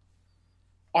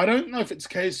I don't know if it's a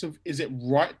case of, is it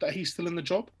right that he's still in the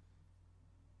job?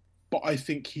 But I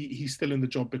think he's still in the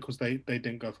job because they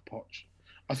didn't go for Poch.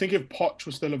 I think if Poch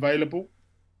was still available,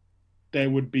 there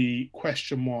would be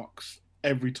question marks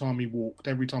every time he walked,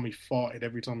 every time he farted,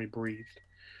 every time he breathed.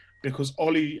 Because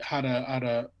Ollie had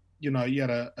a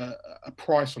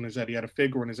price on his head. He had a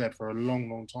figure on his head for a long,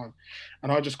 long time.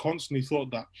 And I just constantly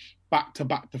thought that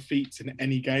back-to-back defeats in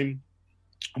any game,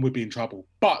 and we'd be in trouble.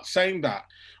 But saying that,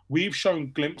 we've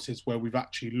shown glimpses where we've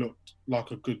actually looked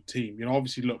like a good team.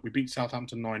 Obviously, look, we beat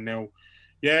Southampton 9-0.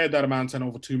 Yeah, they had a man sent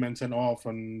over, 2 men sent off,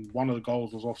 and one of the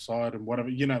goals was offside and whatever,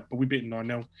 but we beat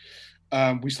them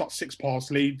 9-0. We start 6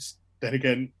 pass leads. Then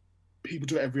again, people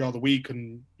do it every other week,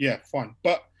 and yeah, fine.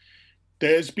 But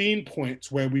there's been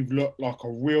points where we've looked like a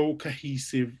real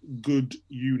cohesive, good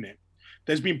unit.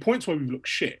 There's been points where we've looked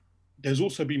shit. There's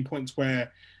also been points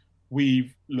where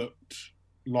we've looked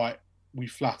like we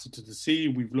flattered to the sea.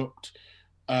 We've looked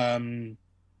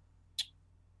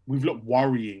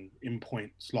worrying in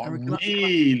points, like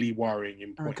really worrying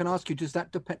in points. Can I ask you, does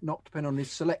that not depend on his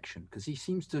selection? Because he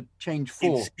seems to change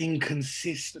 4. It's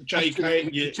inconsistent.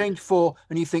 JK, change 4,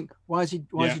 and you think, why has he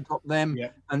dropped them? Yeah.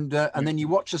 And then you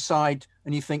watch the side,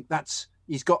 and you think that's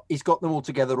He's got them all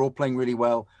together, all playing really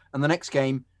well. And the next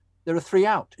game, there are 3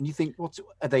 out, and you think,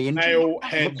 are they injured? Nail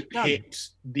head hit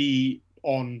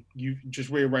you just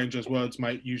rearrange those words,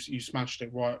 mate. You smashed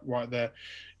it right there.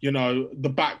 You know, the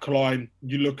back line,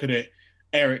 you look at it,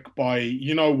 Eric Bailly,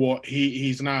 you know what?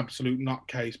 He's an absolute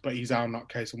nutcase, but he's our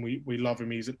nutcase, and we love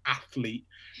him. He's an athlete.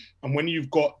 And when you've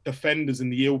got defenders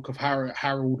in the ilk of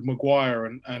Harold Maguire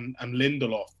and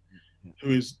Lindelof,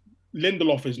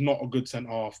 Lindelof is not a good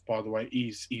centre-half, by the way.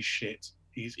 He's shit.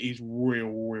 He's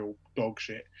real dog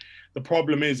shit. The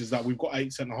problem is that we've got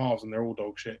 8 centre-halves and they're all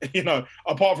dog shit. You know,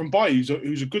 apart from Bailly,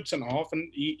 who's a good centre-half, and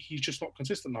he's just not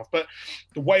consistent enough. But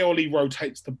the way Ollie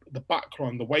rotates the back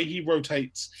line, the way he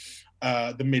rotates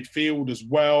the midfield as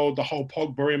well, the whole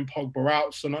Pogba in, Pogba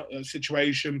out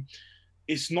situation,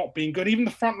 it's not been good. Even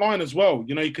the front line as well.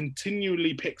 You know, he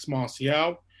continually picks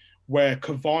Martial, where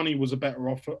Cavani was a better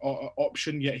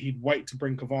option, yet he'd wait to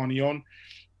bring Cavani on.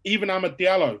 Even Amad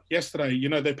Diallo, yesterday, you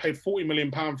know, they paid £40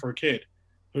 million for a kid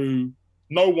who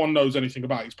no one knows anything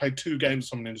about. He's played 2 games or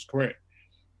something in his career.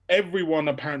 Everyone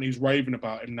apparently is raving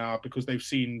about him now because they've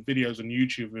seen videos on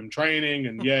YouTube of him training,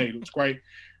 and yeah, he looks great.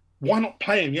 Why not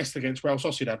play him yesterday against Real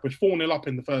Sociedad? We're 4-0 up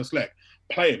in the first leg.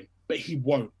 Play him, but he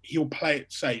won't. He'll play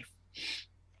it safe.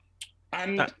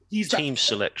 And that team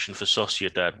selection for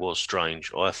Sociedad was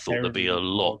strange. I thought there'd be a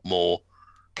lot more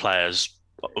players.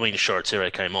 I mean,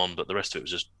 Shoretire came on, but the rest of it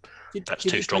was just that's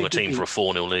too strong a team for a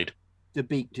 4-0 lead. De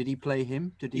Beek, did he play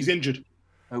him? He's injured.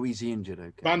 Oh, he's injured.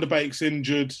 Okay. Van der Beek's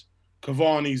injured.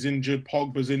 Cavani's injured.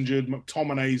 Pogba's injured.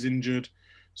 McTominay's injured.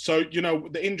 So, you know,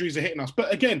 the injuries are hitting us.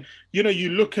 But again, you know,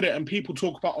 you look at it and people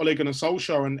talk about Ole Gunnar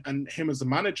Solskjaer and him as the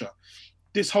manager.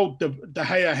 This whole De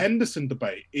Gea Henderson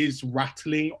debate is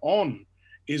rattling on,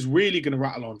 is really going to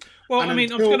rattle on. Well, and I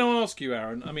mean, I was going to ask you,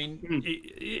 Aaron. I mean,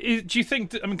 do you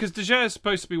think? I mean, because De Gea is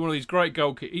supposed to be one of these great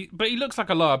goalkeepers, but he looks like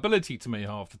a liability to me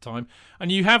half the time.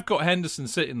 And you have got Henderson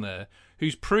sitting there,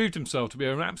 who's proved himself to be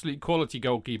an absolute quality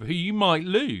goalkeeper, who you might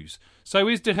lose. So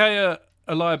is De Gea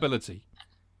a liability?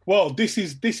 Well, this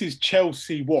is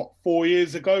Chelsea, 4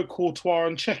 years ago, Courtois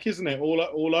and Cech, isn't it?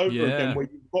 All over again, where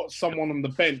you've got someone on the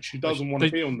bench who doesn't want to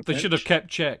be on the bench. They should have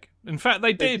kept Cech. In fact,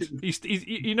 they did. He's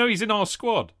in our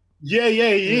squad. Yeah,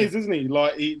 he is, isn't he?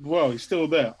 Like, he's still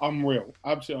there. Unreal.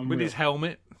 Absolutely unreal. With his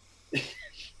helmet.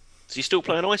 Is he still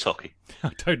playing ice hockey? I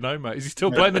don't know, mate. Is he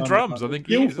still playing the drums? I think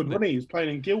Guildford, wasn't he? He was playing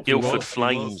in Guildford. Guildford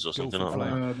Flames or something like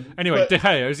that. Anyway, De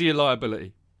Gea, is he a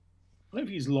liability? I don't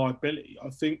think he's a liability. I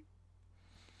think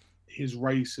his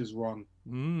race is run.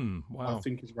 Wow. I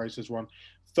think his race is run.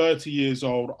 30 years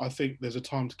old. I think there's a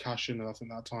time to cash in, and I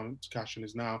think that time to cash in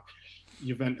is now.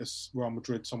 Juventus, Real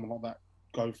Madrid, someone like that,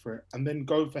 go for it. And then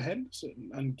go for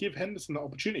Henderson and give Henderson that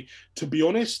opportunity. To be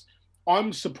honest,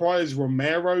 I'm surprised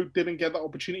Romero didn't get that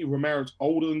opportunity. Romero's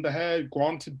older than De Gea,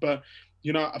 granted, but,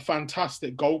 you know, a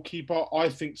fantastic goalkeeper. I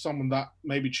think someone that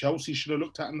maybe Chelsea should have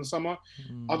looked at in the summer.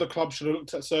 Other clubs should have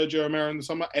looked at Sergio Romero in the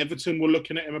summer. Everton were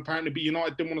looking at him apparently, but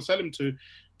United didn't want to sell him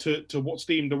to what's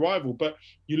deemed a rival. But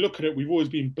you look at it, we've always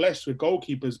been blessed with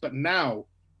goalkeepers, but now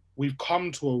we've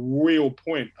come to a real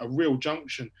point, a real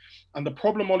junction. And the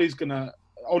problem Ollie's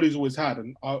always had,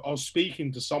 and I was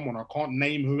speaking to someone, I can't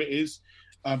name who it is,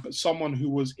 but someone who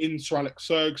was in Sir Alex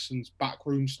Ferguson's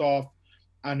backroom staff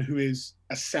and who is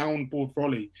a soundboard for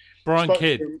Ollie. Brian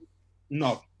Kidd.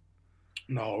 No,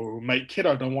 mate.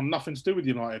 Kiddo don't want nothing to do with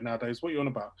United nowadays. What are you on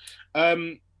about?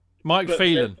 Mike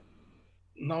Phelan.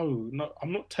 No,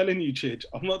 I'm not telling you, Chidge.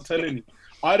 I'm not telling you.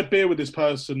 I had a beer with this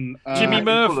person. Jimmy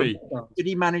Murphy. Did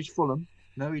he manage Fulham?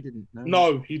 No, he didn't.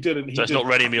 No, he didn't. So it's not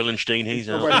Reddy Muhlenstein. He's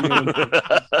out.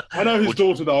 I know his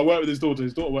daughter, though. I work with his daughter.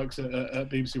 His daughter works at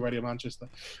BBC Radio Manchester.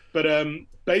 But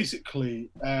basically,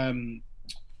 I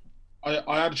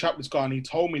had a chat with this guy, and he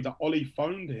told me that Ollie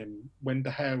phoned him when De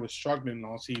Gea was struggling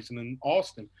last season and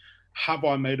asked him, have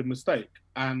I made a mistake?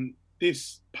 And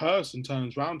this person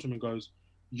turns around to him and goes,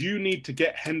 you need to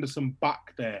get Henderson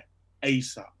back there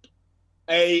ASAP.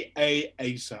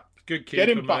 ASAP. Good keeper, get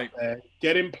him back there.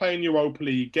 Get him playing Europa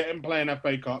League. Get him playing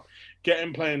FA Cup. Get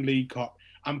him playing League Cup,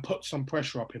 and put some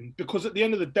pressure up him. Because at the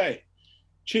end of the day,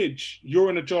 Chidge, you're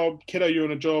in a job. Kiddo, you're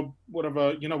in a job.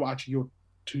 Whatever. You know what? Actually, you're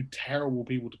two terrible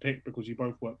people to pick because you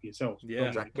both work for yourselves. Yeah,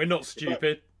 exactly. We're not stupid.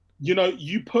 But, you know,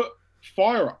 you put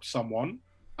fire up someone,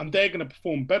 and they're going to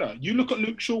perform better. You look at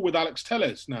Luke Shaw with Alex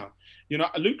Telles now. You know,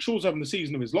 Luke Shaw's having the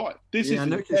season of his life. This is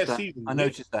the best season. I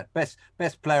noticed that. Best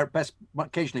player,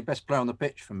 occasionally best player on the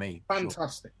pitch for me.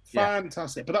 Fantastic. Sure.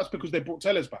 Fantastic. But that's because they brought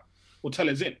Telles back, or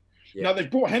Telles in. Yeah. Now,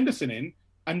 they've brought Henderson in,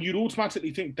 and you'd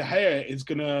automatically think De Gea is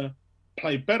going to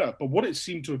play better. But what it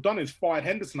seemed to have done is fired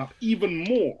Henderson up even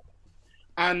more.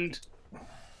 And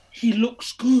he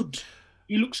looks good.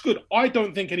 He looks good. I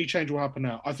don't think any change will happen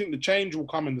now. I think the change will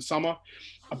come in the summer.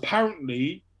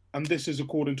 Apparently, and this is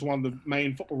according to one of the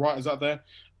main football writers out there,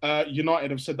 United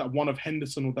have said that one of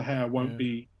Henderson or De Gea won't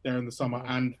be there in the summer.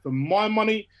 And for my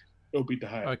money, it'll be De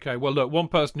Gea. Okay, well, look, one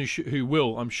person who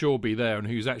will, I'm sure, be there and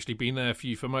who's actually been there for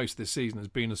you for most of this season, has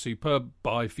been a superb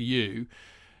buy for you,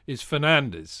 is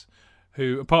Fernandes,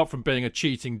 who, apart from being a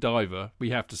cheating diver,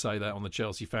 we have to say that on the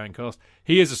Chelsea Fancast,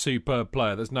 he is a superb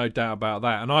player. There's no doubt about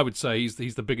that. And I would say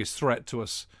he's the biggest threat to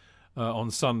us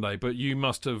on Sunday. But you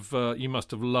must have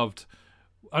loved...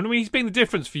 I mean, he's been the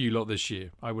difference for you lot this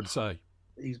year, I would say.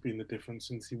 He's been the difference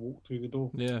since he walked through the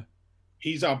door. Yeah.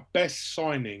 He's our best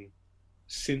signing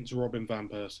since Robin van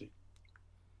Persie.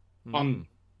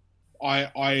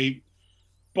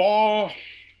 Bar,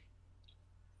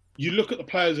 you look at the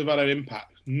players who've had an impact.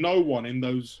 No one in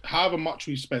those, however much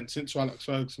we've spent since Alex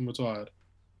Ferguson retired,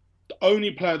 the only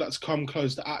player that's come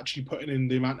close to actually putting in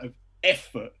the amount of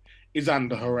effort is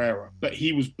Ander Herrera. But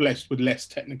he was blessed with less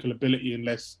technical ability and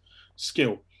less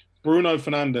skill. Bruno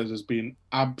Fernandes has been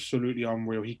absolutely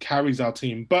unreal. He carries our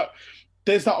team. But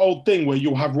there's that old thing where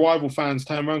you'll have rival fans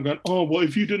turn around going, oh, well,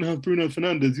 if you didn't have Bruno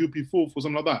Fernandes, you'd be fourth or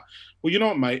something like that. Well, you know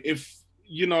what, mate? If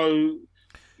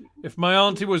my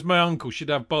auntie was my uncle, she'd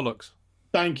have bollocks.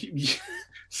 Thank you.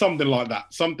 Something like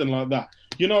that.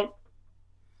 You know,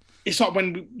 it's like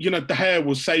when, De Gea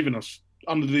was saving us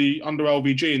under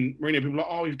LVG and Mourinho, people were like,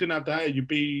 oh, if you didn't have De Gea, you'd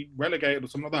be relegated or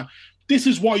something like that. This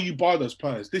is why you buy those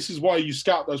players. This is why you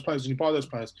scout those players and you buy those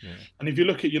players. Yeah. And if you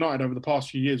look at United over the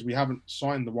past few years, we haven't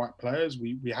signed the right players.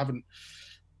 We haven't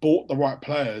bought the right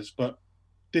players. But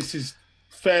this is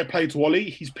fair play to Ollie.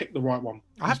 He's picked the right one.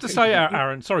 I have to say,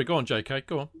 Aaron, sorry, go on, JK,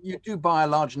 go on. You do buy a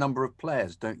large number of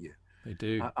players, don't you? They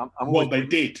do. They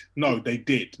did. No, they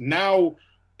did. Now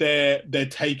they're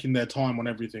taking their time on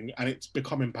everything, and it's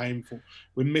becoming painful.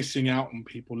 We're missing out on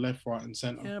people left, right, and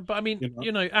centre. Yeah, but I mean,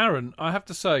 Aaron, I have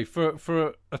to say,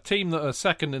 for a team that are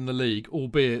second in the league,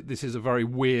 albeit this is a very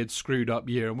weird, screwed up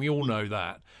year, and we all know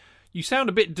that, you sound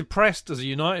a bit depressed as a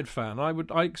United fan.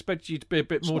 I expect you to be a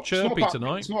bit more chirpy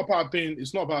tonight. It's not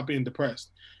about being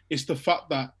depressed. It's the fact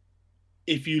that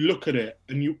if you look at it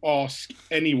and you ask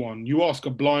anyone, you ask a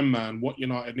blind man what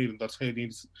United need, they'll tell you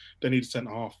they need a centre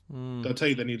half. They'll tell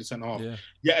you they need a centre half. Yeah.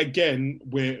 Yet again,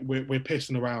 we're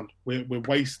pissing around. We're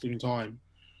wasting time.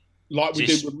 Like we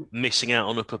did with missing out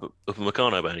on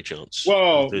Upamecano by any chance?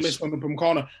 Well, missed on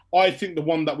Upamecano. I think the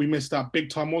one that we missed out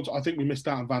big time was, I think we missed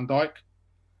out on Van Dijk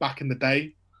back in the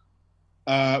day.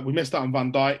 We missed out on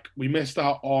Van Dijk. We missed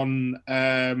out on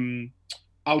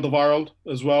Alderweireld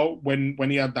as well, when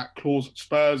he had that clause at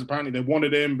Spurs. Apparently they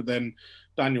wanted him, but then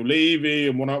Daniel Levy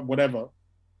and whatever.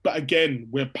 But again,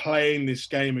 we're playing this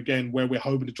game again where we're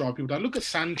hoping to drive people down. Look at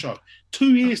Sancho.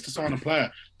 2 years to sign a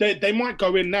player. They might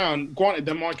go in now, and granted,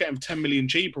 they might get him 10 million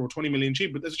cheaper or 20 million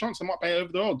cheaper, but there's a chance they might pay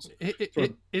over the odds.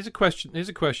 Here's a question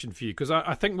for you, because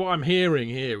I think what I'm hearing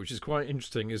here, which is quite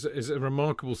interesting, is a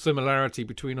remarkable similarity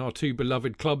between our two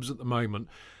beloved clubs at the moment.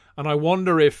 And I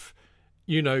wonder if,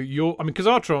 because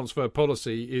our transfer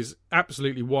policy is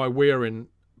absolutely why we're in,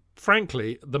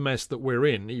 frankly, the mess that we're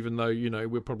in, even though,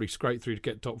 we're probably scraped through to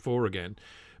get top four again.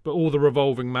 But all the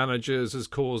revolving managers has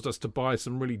caused us to buy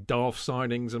some really daft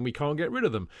signings and we can't get rid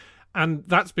of them. And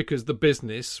that's because the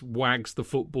business wags the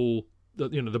football,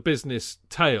 the business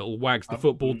tail wags the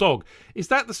football dog. Is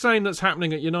that the same that's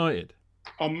happening at United?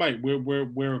 Oh, mate,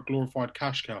 we're a glorified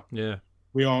cash cow. Yeah.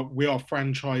 We are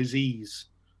franchisees.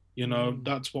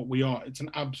 That's what we are. It's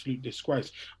an absolute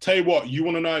disgrace. Tell you what, you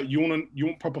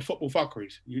want proper football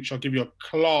fuckeries? Shall give you a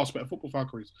class bit of football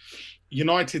fuckeries.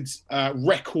 United's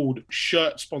record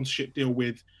shirt sponsorship deal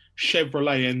with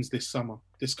Chevrolet ends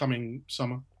this coming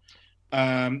summer.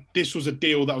 This was a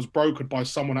deal that was brokered by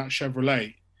someone at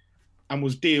Chevrolet and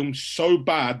was deemed so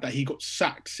bad that he got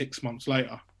sacked 6 months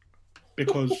later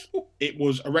because it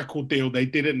was a record deal. They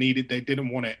didn't need it. They didn't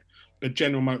want it. But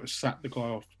General Motors sacked the guy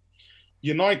off.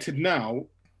 United now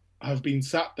have been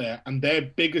sat there, and their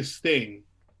biggest thing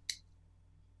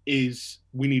is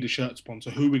we need a shirt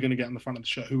sponsor. Who are we going to get in the front of the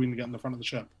shirt? Who are we going to get in the front of the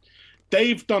shirt?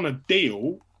 They've done a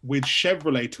deal with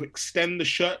Chevrolet to extend the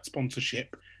shirt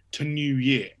sponsorship to New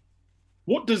Year.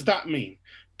 What does that mean?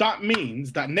 That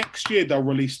means that next year they'll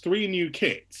release 3 new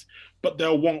kits, but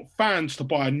they'll want fans to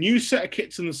buy a new set of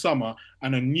kits in the summer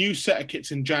and a new set of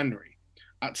kits in January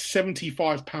at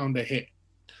 £75 a hit.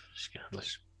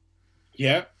 Scandalous.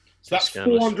 Yeah, so that's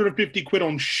 450 quid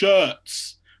on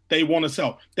shirts they want to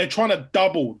sell. They're trying to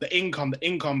double the income,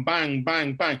 bang,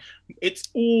 bang, bang. It's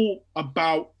all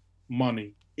about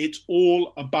money. It's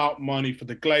all about money for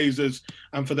the Glazers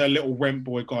and for their little rent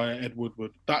boy guy, Ed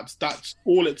Woodward. That's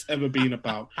all it's ever been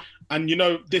about. And, you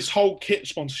know, this whole kit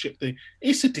sponsorship thing,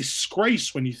 it's a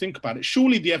disgrace when you think about it.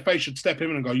 Surely the FA should step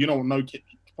in and go, you know what, no kit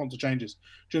sponsor changes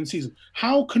during the season.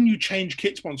 How can you change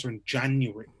kit sponsor in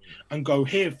January and go,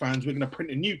 here, fans, we're going to print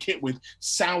a new kit with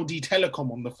Saudi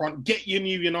Telecom on the front, get your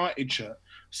new United shirt,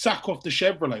 sack off the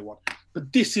Chevrolet one.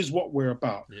 But this is what we're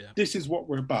about. Yeah. This is what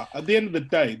we're about. At the end of the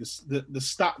day, the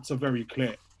stats are very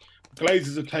clear. The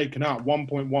Glazers have taken out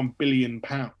 £1.1 billion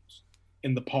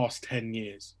in the past 10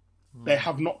 years. They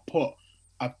have not put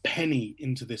a penny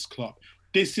into this club.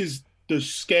 This is the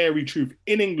scary truth.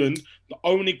 In England, the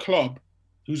only club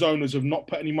whose owners have not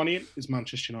put any money in is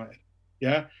Manchester United.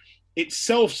 Yeah? It's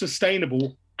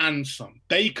self-sustainable and some.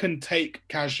 They can take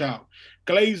cash out.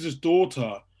 Glazer's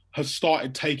daughter has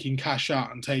started taking cash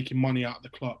out and taking money out of the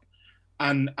club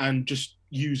and just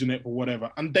using it for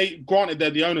whatever. And granted, they're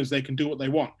the owners, they can do what they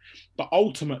want. But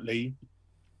ultimately,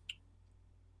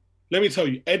 let me tell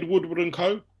you, Ed Woodward and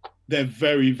co., they're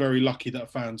very, very lucky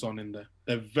that fans aren't in there.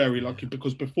 They're very lucky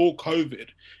because before COVID,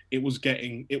 it was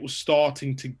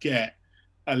starting to get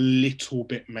a little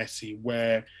bit messy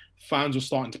where fans were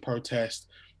starting to protest.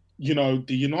 You know,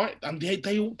 the United, and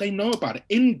they know about it.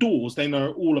 Indoors, they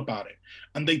know all about it.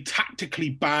 And they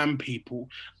tactically ban people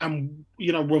and,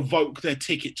 you know, revoke their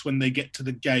tickets when they get to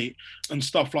the gate and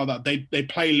stuff like that. They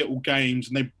play little games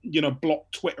and they, you know,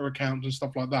 block Twitter accounts and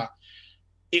stuff like that.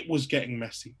 It was getting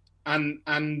messy.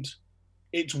 And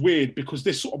it's weird because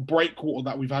this sort of breakwater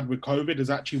that we've had with COVID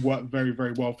has actually worked very,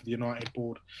 very well for the United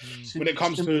board. When it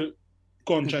comes to...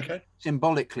 Go on, JK.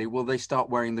 Symbolically, will they start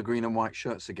wearing the green and white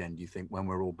shirts again, do you think, when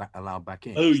we're all allowed back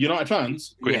in? Oh, United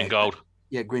fans? Green and gold.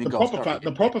 Yeah, green and gold.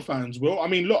 The proper fans will. I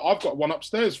mean, look, I've got one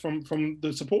upstairs from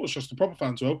the supporters trust. The proper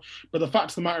fans will. But the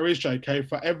fact of the matter is, JK,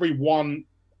 for every one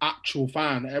actual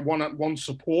fan, one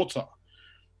supporter,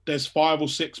 there's 5 or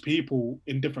 6 people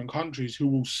in different countries who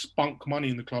will spunk money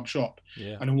in the club shop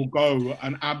and who will go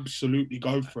and absolutely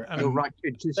go for it. You're right. They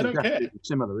don't care.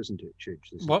 Similar, isn't it, Chidge?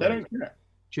 They don't care.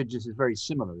 Chidges is very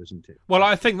similar, isn't it? Well,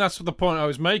 I think that's the point I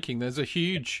was making. There's a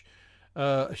huge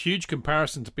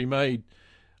comparison to be made.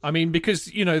 I mean,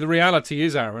 because, you know, the reality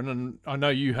is, Aaron, and I know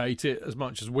you hate it as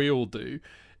much as we all do,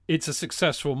 it's a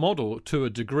successful model to a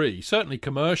degree, certainly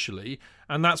commercially,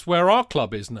 and that's where our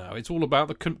club is now. It's all about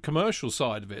the commercial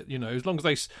side of it. You know, as long as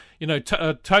they, you know,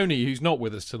 Tony, who's not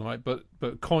with us tonight, but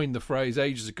coined the phrase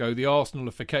ages ago, the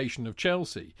Arsenalification of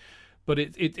Chelsea. But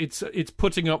it's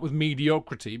putting up with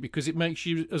mediocrity because it makes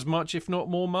you as much, if not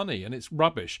more, money, and it's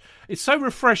rubbish. It's so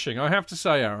refreshing, I have to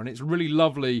say, Aaron. It's really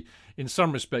lovely in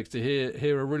some respects to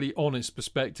hear a really honest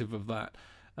perspective of that.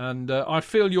 And I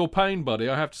feel your pain, buddy,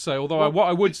 I have to say. Although what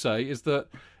I would say is that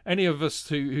any of us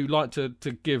who like to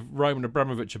give Roman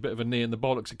Abramovich a bit of a knee in the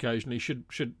bollocks occasionally should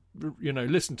you know,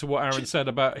 listen to what Aaron said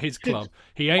about his club.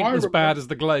 He ain't as bad as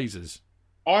the Glazers.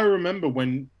 I remember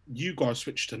when you guys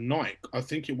switched to Nike, I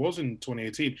think it was in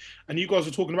 2018, and you guys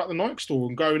were talking about the Nike store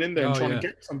and going in there and trying to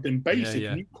get something basic,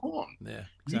 and you can't. Yeah,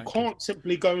 exactly. You can't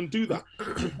simply go and do that.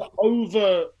 The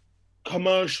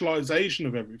over-commercialisation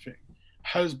of everything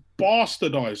has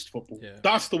bastardized football. Yeah.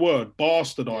 That's the word,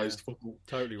 bastardized football.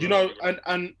 Totally right. You know,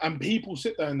 and people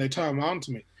sit there and they turn around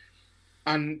to me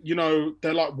and, you know,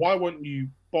 they're like, why won't you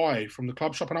buy from the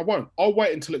club shop? And I won't. I'll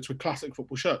wait until it's with classic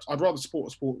football shirts. I'd rather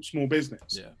support a small business.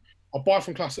 Yeah. I'll buy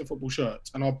from classic football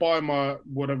shirts and I'll buy my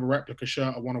whatever replica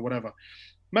shirt I want or whatever.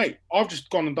 Mate, I've just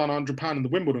gone and done £100 in the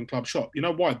Wimbledon club shop. You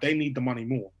know why? They need the money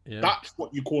more. Yeah. That's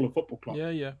what you call a football club. Yeah,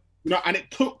 yeah. You know, and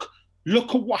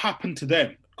look at what happened to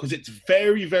them, because it's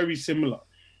very, very similar.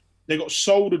 They got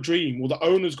sold a dream, or the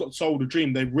owners got sold a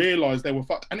dream. They realised they were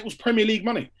fucked. And it was Premier League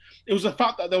money. It was the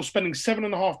fact that they were spending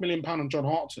 £7.5 million on John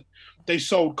Hartson. They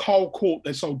sold Carl Court.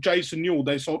 They sold Jason Newell.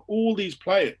 They sold all these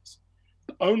players.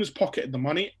 The owners pocketed the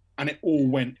money and it all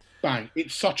went bang.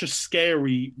 It's such a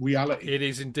scary reality. It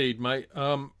is indeed, mate.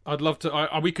 I'd love to.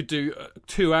 We could do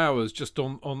 2 hours just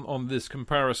on this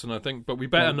comparison, I think, but we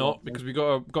better not, because we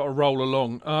got to roll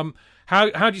along.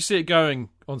 How do you see it going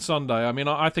on Sunday? I mean,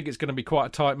 I think it's going to be quite a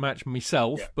tight match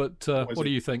myself, but what do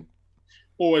you think?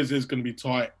 Always is going to be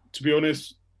tight. To be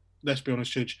honest, let's be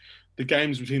honest, Chidge, the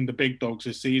games between the big dogs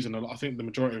this season, I think the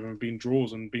majority of them have been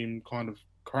draws and been kind of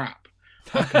crap.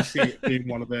 I can see it being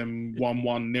one of them 1-1,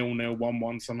 0-0,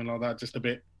 1-1, something like that, just a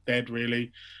bit dead,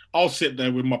 really. I'll sit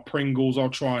there with my Pringles. I'll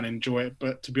try and enjoy it.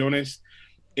 But to be honest,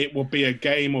 it will be a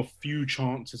game of few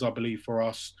chances, I believe, for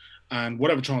us. And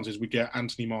whatever chances we get,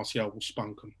 Anthony Martial will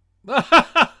spunk them.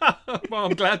 Well,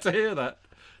 I'm glad to hear that.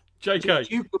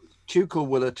 JK. Tuchel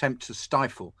will attempt to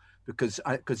stifle because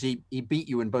he beat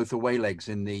you in both away legs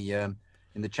in the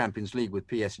in the Champions League with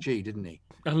PSG, didn't he?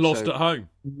 And lost at home.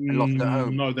 And lost at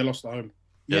home. No, they lost at home.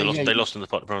 Yeah, they lost in the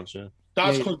Parc de France. Yeah,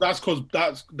 that's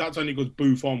only because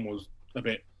Buffon was a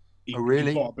bit. He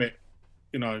got a bit,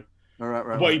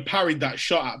 Right. Well, he parried that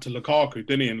shot out to Lukaku,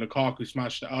 didn't he? And Lukaku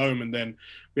smashed it home, and then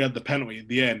we had the penalty at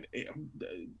the end.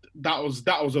 That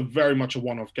was a very much a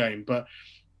one-off game, but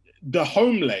the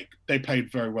home leg they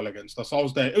played very well against us. I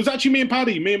was there. It was actually me and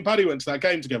Paddy. Me and Paddy went to that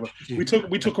game together. We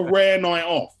took a rare night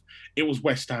off. It was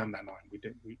West Ham that night. We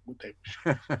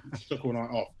took all night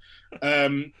off.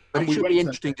 But it should be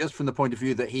interesting, just from the point of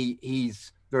view that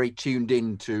he's very tuned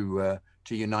in to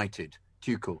United,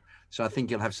 Tuchel. So I think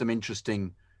he'll have some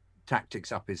interesting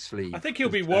tactics up his sleeve. I think he'll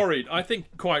be worried. I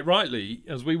think quite rightly,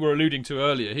 as we were alluding to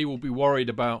earlier, he will be worried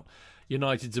about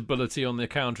United's ability on their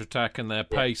counter-attack and their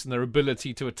pace and their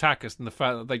ability to attack us, and the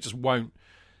fact that they just won't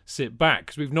sit back,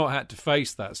 because we've not had to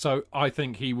face that. So I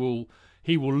think he will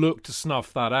look to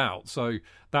snuff that out. So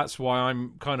that's why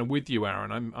I'm kind of with you,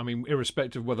 Aaron. I mean,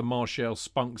 irrespective of whether Martial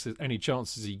spunks any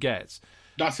chances he gets.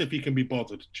 That's if he can be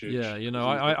bothered. Church. Yeah,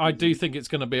 I do think it's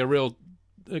going to be a real.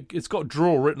 It's got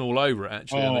draw written all over it,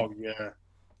 actually. Oh yeah.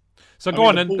 So go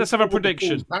on then. Let's have a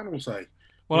prediction. Panel say.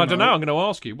 Well, I don't know. I'm going to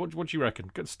ask you. What do you reckon?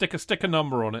 Stick a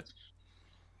number on it.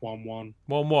 1-1.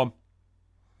 1-1.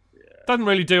 Yeah. Doesn't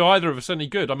really do either of us any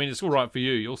good. I mean, it's all right for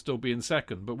you. You'll still be in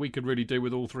second, but we could really do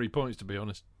with all 3 points, to be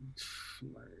honest.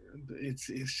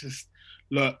 It's just,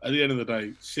 look, at the end of the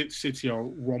day, City are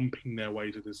romping their way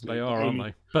to this league. They are, aren't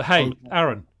they? But hey,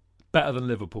 Aaron, better than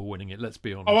Liverpool winning it, let's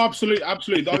be honest. Oh,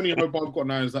 absolutely. The only hope I've got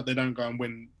now is that they don't go and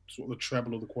win sort of the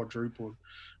treble or the quadruple.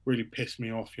 Really piss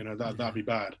me off, that'd be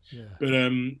bad. Yeah. But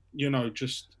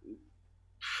just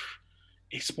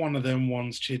it's one of them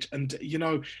ones, Chidge. And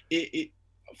it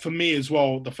for me as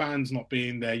well, the fans not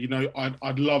being there,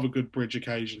 I'd love a good bridge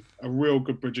occasion, a real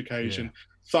good bridge occasion. Yeah.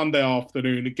 Sunday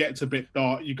afternoon, it gets a bit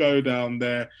dark. You go down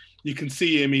there, you can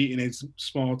see him eating his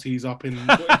Smarties up in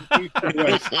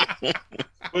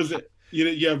was it?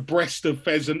 Your breast of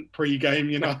pheasant pre-game,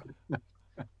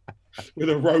 with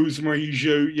a rosemary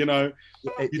jus,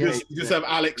 you just have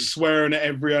Alex swearing at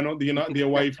everyone at the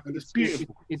away fan. It's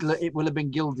beautiful. It will have been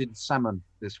gilded salmon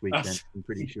this weekend, I'm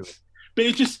pretty sure. But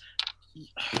it's just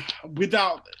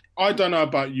I don't know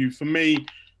about you. For me,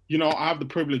 I have the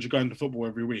privilege of going to football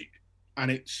every week, and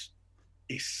it's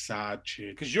sad,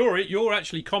 Chid. Because you're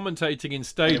actually commentating in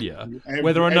stadia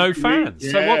where there are no fans.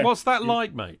 Yeah. So what's that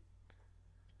like, mate?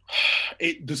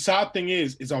 The sad thing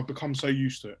is I've become so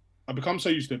used to it.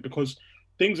 Because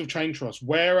things have changed for us.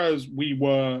 Whereas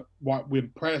we're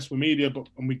press, we're media,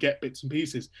 and we get bits and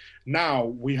pieces. Now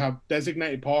we have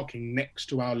designated parking next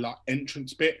to our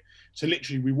entrance bit. So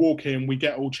literally, we walk in, we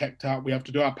get all checked out. We have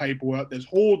to do our paperwork. There's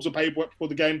hordes of paperwork before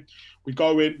the game. We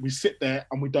go in, we sit there,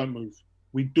 and we don't move.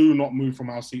 We do not move from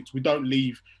our seats. We don't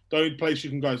leave. The only place you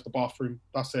can go is the bathroom.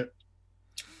 That's it.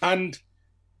 And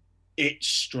it's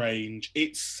strange.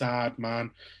 It's sad,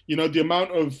 man. The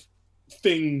amount of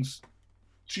things,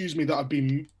 that have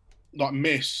been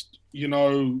missed,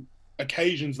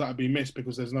 occasions that have been missed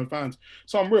because there's no fans.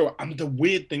 So I'm real. And the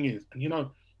weird thing is, and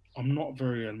I'm not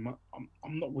really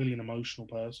an emotional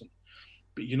person,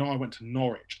 but I went to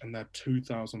Norwich and there are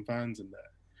 2,000 fans in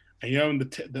there, and when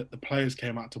the players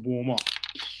came out to warm up,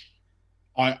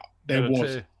 there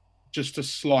was just a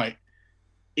slight.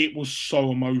 It was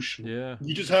so emotional. Yeah.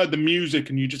 You just heard the music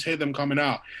and you just hear them coming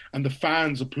out and the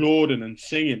fans applauding and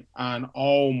singing. And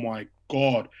oh my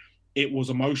God, it was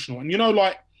emotional. And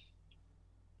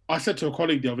I said to a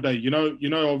colleague the other day,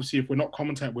 obviously if we're not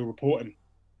commentating, we're reporting.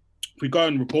 If we go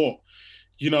and report,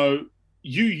 you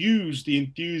use the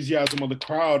enthusiasm of the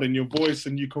crowd and your voice,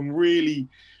 and you can really.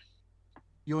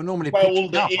 You're normally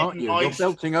pitching up, aren't you? You're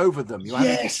belting over them. You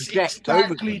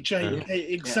exactly, JK,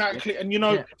 exactly. Yeah.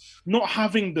 And not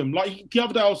having them. Like the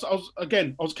other day, I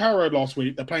was Carrow last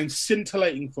week. They're playing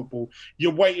scintillating football.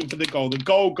 You're waiting for the goal. The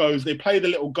goal goes. They play the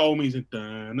little goal music.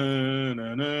 Yeah,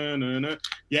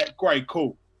 great,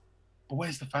 cool. But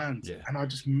where's the fans? Yeah. And I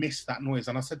just missed that noise.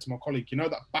 And I said to my colleague,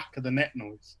 that back of the net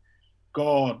noise.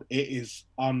 God, it is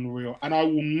unreal. And I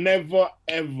will never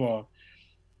ever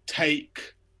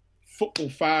take football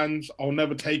fans, I'll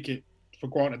never take it for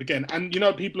granted again. And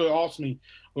people have asked me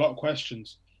a lot of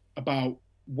questions about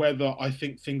whether I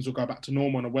think things will go back to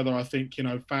normal, and whether I think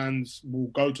fans will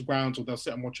go to grounds or they'll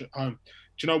sit and watch at home.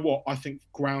 Do you know what? I think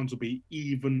grounds will be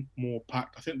even more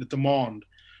packed. I think the demand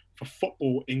for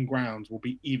football in grounds will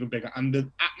be even bigger, and the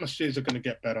atmospheres are going to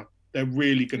get better. They're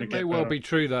really going to get better. It may well be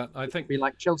true that. I think it'll be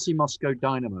like Chelsea Moscow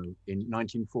Dynamo in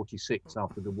 1946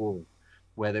 after the war,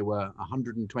 where there were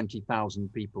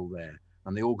 120,000 people there,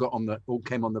 and they all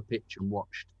came on the pitch and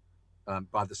watched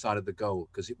by the side of the goal,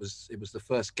 because it was the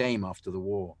first game after the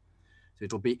war. So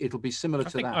it'll be similar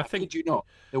to that. I think you not.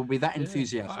 There will be that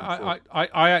enthusiasm. I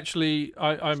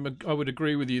would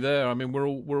agree with you there. I mean, we're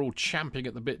all champing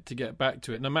at the bit to get back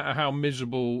to it. No matter how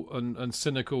miserable and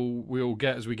cynical we all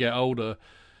get as we get older,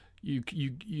 I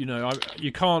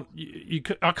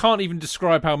can't even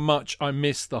describe how much I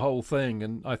miss the whole thing.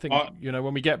 And I think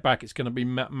when we get back, it's going to be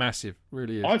massive.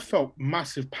 Really is. I felt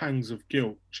massive pangs of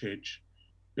guilt, Chidge,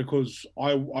 because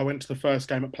I went to the first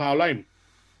game at Plough Lane.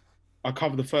 I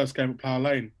covered the first game at Plough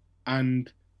Lane,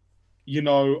 and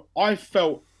I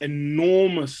felt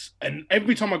enormous. And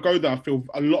every time I go there, I feel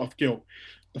a lot of guilt.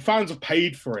 The fans have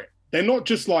paid for it. They're not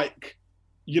just like,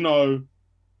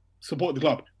 support the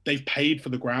club. They've paid for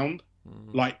the ground.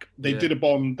 Like they did a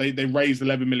bond. They raised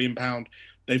 £11 million.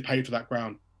 They've paid for that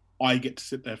ground. I get to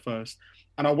sit there first.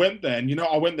 And I went there, and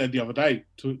I went there the other day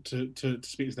to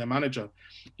speak to their manager.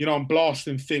 I'm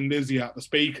blasting Thin Lizzy out the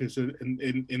speakers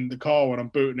in the car when I'm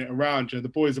booting it around. The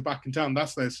boys are back in town.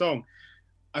 That's their song,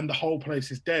 and the whole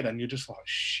place is dead. And you're just like,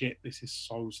 shit, this is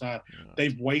so sad. Yeah.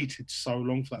 They've waited so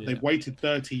long for that. Yeah. They've waited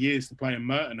 30 years to play in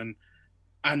Merton,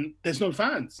 and there's no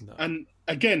fans. No. And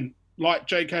again, like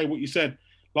JK, what you said,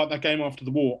 like that game after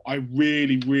the war, I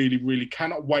really, really, really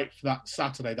cannot wait for that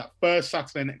Saturday, that first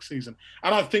Saturday next season.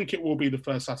 And I think it will be the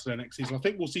first Saturday next season. I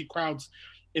think we'll see crowds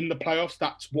in the playoffs.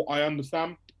 That's what I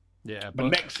understand. Yeah.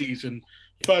 But next season,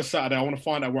 first Saturday, I want to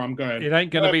find out where I'm going. It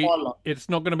ain't going to be, it's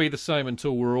not going to be the same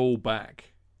until we're all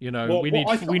back. We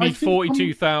need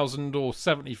 42,000 or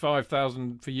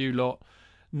 75,000 for you lot.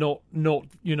 Not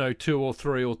 2 or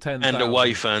 3 or 10,000. And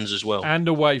away fans as well.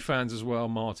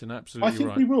 Martin. Absolutely right. I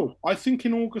think we will. I think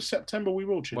in August, September we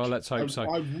will, Chich. Well, let's hope so.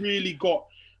 I've really got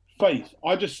faith.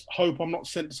 I just hope I'm not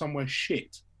sent to somewhere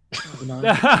shit. No,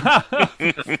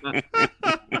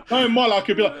 in my life, I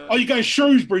could be like, "Oh, you're going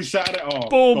Shrewsbury Saturday? Oh,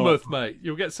 Bournemouth, God. mate.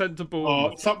 You'll get sent to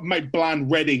Bournemouth. Something, mate, bland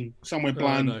Reading, somewhere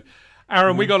bland." No.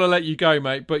 Aaron, we got to let you go,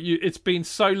 mate. But it's been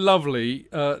so lovely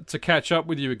to catch up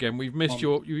with you again. We've missed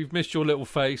your little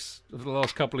face for the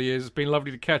last couple of years. It's been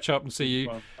lovely to catch up and see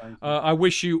you. I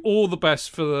wish you all the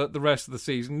best for the rest of the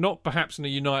season. Not perhaps in a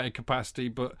United capacity,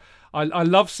 but I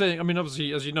love seeing. I mean,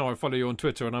 obviously, as you know, I follow you on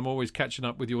Twitter, and I'm always catching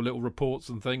up with your little reports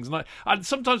and things. And I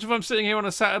sometimes, if I'm sitting here on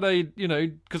a Saturday,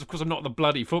 because of course I'm not the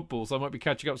bloody football, so I might be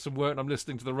catching up some work, and I'm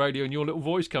listening to the radio, and your little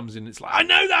voice comes in. It's like, I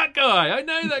know that guy.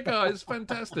 It's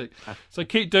fantastic. So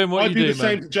keep doing what you do, I do the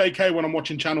same to JK when I'm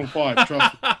watching Channel 5.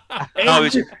 Trust me.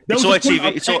 It's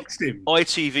ITV. It's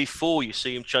ITV4. You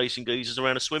see him chasing geezers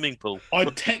around a swimming pool.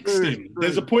 I'd text him.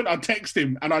 There's a point I'd text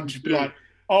him, and I'd just be like,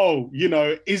 "Oh,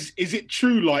 is it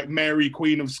true like Mary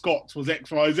Queen of Scots was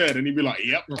XYZ?" And he'd be like,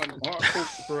 "Yep."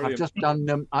 I've just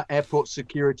done Airport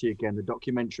Security again, the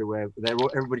documentary where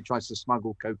everybody tries to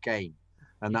smuggle cocaine,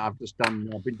 and that I've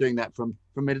been doing that from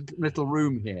a little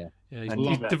room here. Yeah,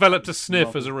 he's developed a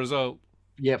sniff as a result.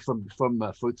 Yeah, from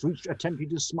attempting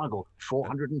to smuggle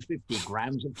 450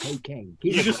 grams of cocaine.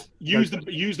 You just use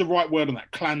the right word on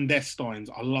that. Clandestines.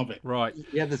 I love it. Right.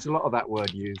 Yeah, there's a lot of that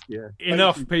word used. Yeah.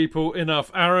 Enough, people.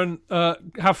 Enough. Aaron,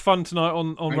 have fun tonight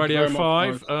on Radio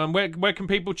 5. Where can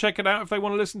people check it out if they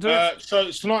want to listen to it? So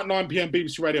it's tonight 9 p.m.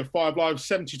 BBC Radio 5 Live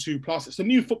 72 plus. It's the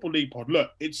new Football League pod.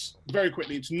 Look, it's very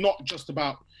quickly. It's not just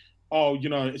about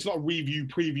it's not a review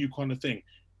preview kind of thing.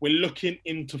 We're looking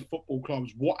into football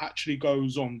clubs, what actually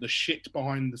goes on, the shit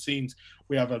behind the scenes.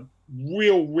 We have a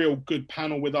real good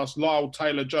panel with us. Lyle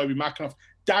Taylor, Joby McAnuff,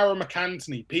 Darren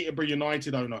McAntony, Peterborough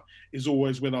United owner, is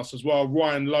always with us as well.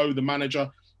 Ryan Lowe, the manager,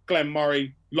 Glenn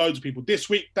Murray, loads of people. This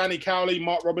week, Danny Cowley,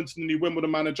 Mark Robinson, the new Wimbledon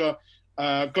manager,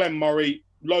 Glenn Murray,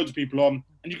 loads of people on.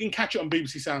 And you can catch it on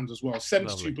BBC Sounds as well.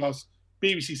 72 plus,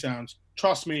 BBC Sounds.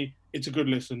 Trust me, it's a good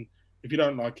listen. If you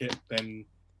don't like it, then...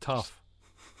 Tough.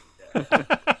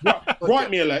 Write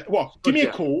me a letter. Well, give me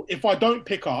a call. If I don't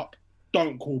pick up,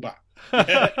 don't call back.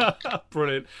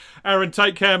 Brilliant. Aaron,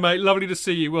 take care, mate. Lovely to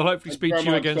see you. We'll hopefully speak to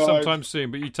you again sometime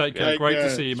soon, but you take care. Great to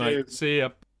see you, mate. Cheers. See ya.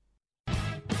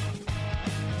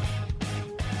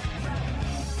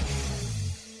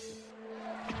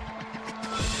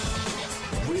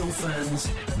 Real fans,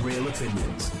 real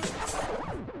opinions.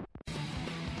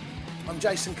 I'm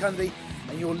Jason Cundy,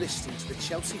 and you're listening to the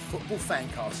Chelsea Football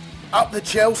Fancast. Up the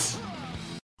Chelsea!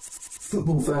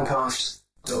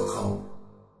 Footballfancast.com.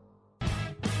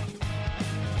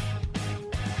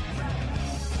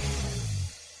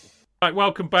 Right,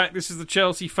 welcome back. This is the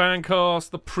Chelsea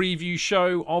Fancast, the preview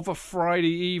show of a Friday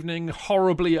evening,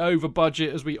 horribly over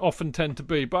budget as we often tend to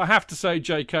be. But I have to say,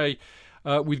 JK,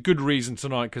 with good reason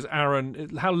tonight, because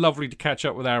Aaron, how lovely to catch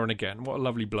up with Aaron again. What a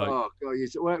lovely bloke. Oh, God,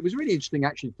 yes. Well, it was really interesting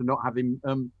actually to not have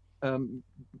him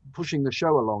pushing the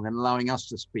show along and allowing us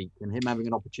to speak, and him having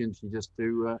an opportunity just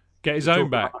to get his own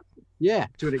back.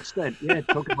 To an extent. Yeah,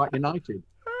 talking about United,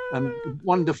 and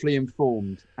wonderfully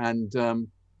informed and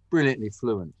brilliantly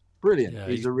fluent. Brilliant. Yeah,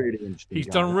 he's a really interesting. He's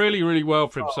guy. done really, really well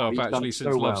for himself actually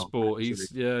since so Love well, Sport.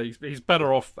 He's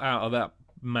better off out of that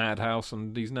madhouse,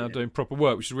 and he's now doing proper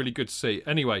work, which is really good to see.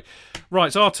 Anyway, right,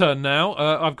 it's our turn now.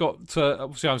 I've got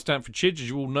obviously I'm Stanford Chidge, as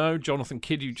you all know. Jonathan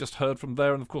Kidd, you just heard from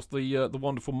there, and of course the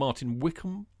wonderful Martin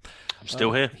Wickham. I'm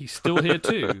still here. He's still here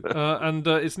too, and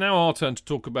it's now our turn to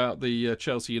talk about the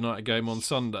Chelsea United game on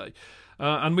Sunday.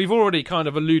 And we've already kind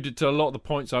of alluded to a lot of the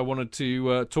points I wanted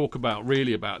to talk about,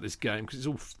 really, about this game, because it's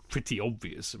all pretty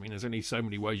obvious. I mean, there's only so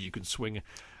many ways you can swing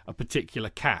a particular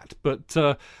cat. But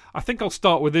I think I'll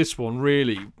start with this one,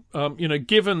 really.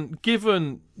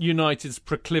 Given United's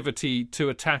proclivity to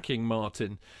attacking,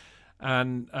 Martin,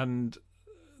 and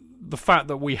the fact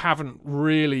that we haven't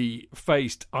really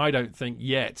faced, I don't think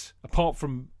yet, apart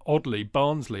from, oddly,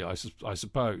 Barnsley, I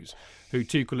suppose, who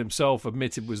Tuchel himself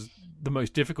admitted was the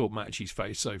most difficult match he's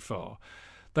faced so far,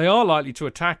 they are likely to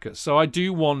attack us. So I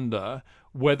do wonder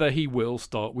whether he will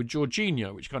start with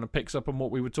Jorginho, which kind of picks up on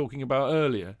what we were talking about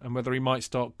earlier, and whether he might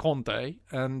start Conte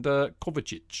and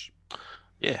Kovacic.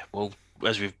 Yeah, well,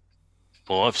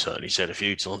 I've certainly said a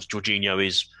few times, Jorginho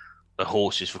is a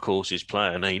horses for courses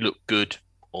player, and he looked good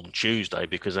on Tuesday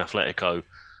because Atletico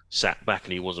sat back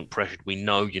and he wasn't pressured. We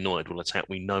know United will attack.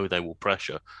 We know they will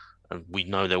pressure, and we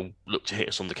know they'll look to hit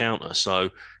us on the counter. So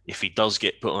if he does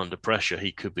get put under pressure,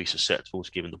 he could be susceptible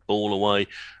to giving the ball away,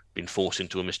 being forced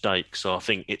into a mistake. So I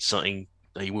think it's something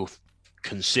that he will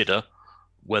consider,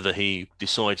 whether he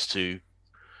decides to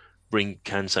bring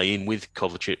Kante in with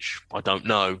Kovacic. I don't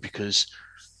know, because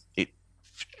it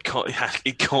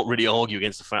can't really argue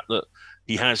against the fact that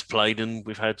he has played, and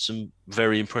we've had some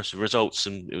very impressive results,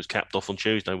 and it was capped off on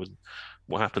Tuesday with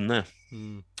what happened there.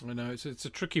 I know it's a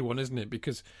tricky one, isn't it?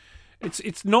 Because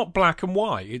it's not black and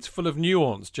white. It's full of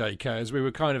nuance, JK, as we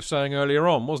were kind of saying earlier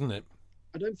on, wasn't it?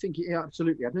 I don't think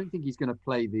absolutely. I don't think he's going to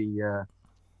play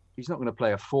he's not going to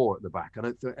play a 4 at the back.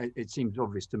 It seems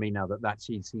obvious to me now that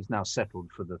he's now settled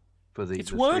for the.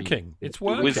 It's working. It's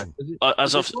working.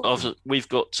 We've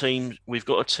got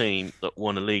a team that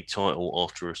won a league title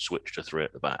after a switch to 3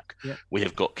 at the back. Yeah. We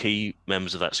have got key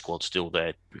members of that squad still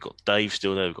there. We've got Dave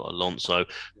still there. We've got Alonso.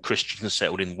 Christian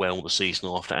settled in well the season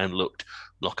after and looked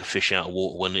like a fish out of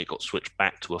water when it got switched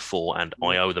back to a 4. And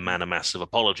I owe the man a massive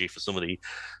apology for some of the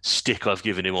stick I've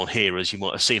given him on here, as you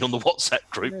might have seen on the WhatsApp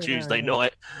group Tuesday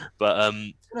night. But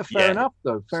fair enough,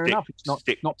 though. Fair enough.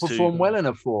 It's not performed well in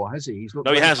a 4, has he?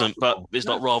 No, he hasn't. But it's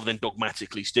not, rather than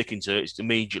dogmatically sticking to it, it's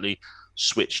immediately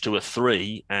switched to a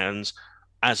 3. And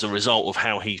as a result of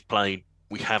how he's played,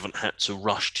 we haven't had to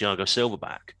rush Thiago Silva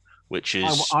back, which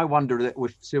is. I wonder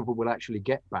if Silva will actually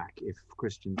get back if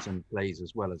Christensen plays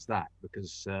as well as that,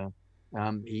 because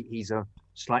he's a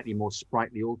slightly more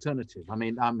sprightly alternative. I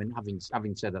mean,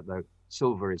 having said that, though,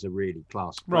 Silva is a really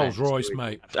class player. Rolls Royce,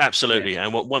 mate. Absolutely, yeah.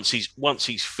 And once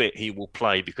he's fit, he will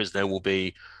play, because there will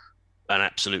be an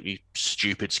absolutely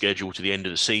stupid schedule to the end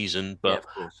of the season. But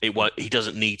he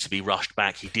doesn't need to be rushed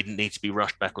back. He didn't need to be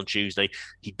rushed back on Tuesday.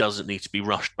 He doesn't need to be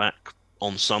rushed back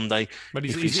on Sunday. But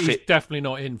he's definitely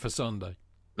not in for Sunday.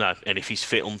 No, and if he's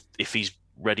fit if he's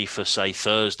ready for, say,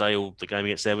 Thursday or the game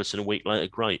against Everton a week later,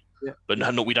 great. Yeah. But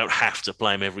no, we don't have to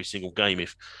play him every single game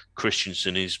if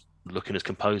Christensen is looking as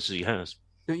composed as he has.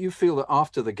 Don't you feel that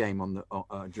after the game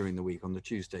during the week on the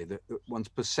Tuesday, that one's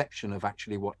perception of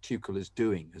actually what Tuchel is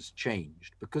doing has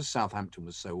changed because Southampton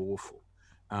was so awful?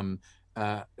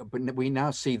 But we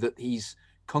now see that he's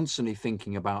constantly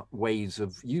thinking about ways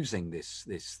of using this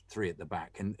 3 at the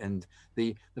back, and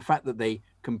the fact that they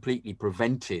completely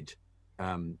prevented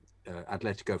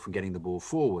Atletico from getting the ball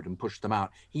forward and pushed them out.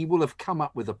 He will have come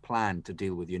up with a plan to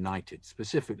deal with United,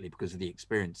 specifically because of the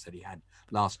experience that he had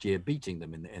last year beating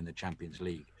them in the Champions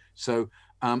League. So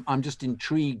I'm just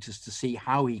intrigued as to see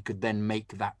how he could then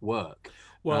make that work.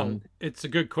 Well, it's a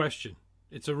good question.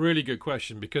 It's a really good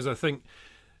question, because I think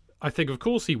of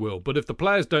course he will, but if the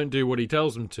players don't do what he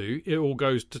tells them to, it all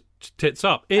goes to tits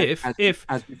up. As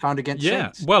we found against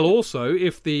Saints. Well, also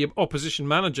if the opposition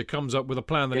manager comes up with a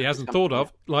plan that he hasn't thought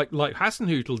of, like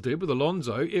Hasenhüttl did with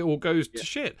Alonso, it all goes to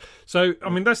shit. So I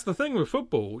mean, that's the thing with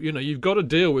football. You've got to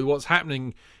deal with what's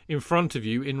happening in front of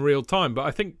you in real time. But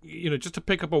I think just to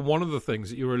pick up on one of the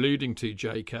things that you're alluding to,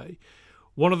 JK,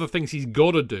 one of the things he's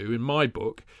got to do, in my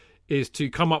book, is to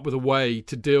come up with a way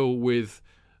to deal with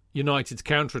United's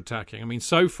counter-attacking. I mean,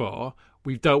 so far,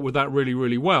 we've dealt with that really,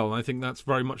 really well. And I think that's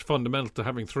very much fundamental to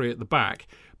having 3 at the back.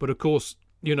 But, of course,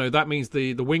 that means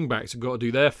the wing backs have got to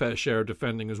do their fair share of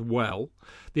defending as well.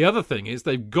 The other thing is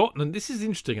they've gotten, and this is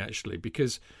interesting actually,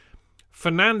 because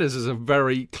Fernandes is a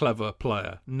very clever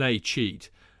player, nay cheat.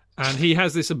 And he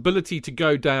has this ability to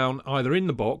go down either in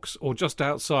the box or just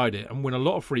outside it and win a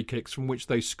lot of free kicks from which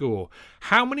they score.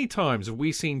 How many times have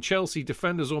we seen Chelsea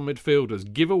defenders or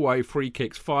midfielders give away free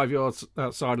kicks 5 yards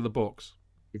outside of the box?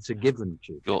 It's a given,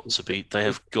 Chief. They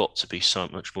have got to be so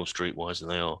much more streetwise than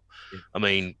they are. Yeah. I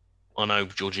mean, I know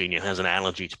Jorginho has an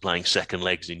allergy to playing second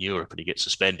legs in Europe and he gets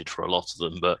suspended for a lot of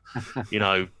them, but,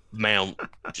 Mount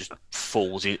just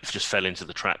fell into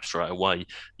the trap straight away.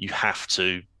 You have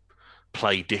to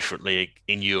play differently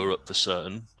in Europe for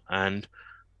certain, and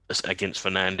against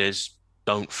Fernandes,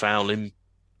 don't foul him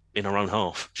in our own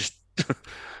half. Just do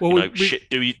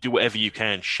whatever you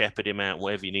can, shepherd him out,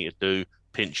 whatever you need to do,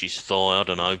 pinch his thigh, I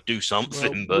don't know, do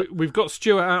something. Well, but we've got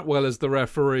Stuart Atwell as the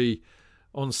referee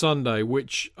on Sunday,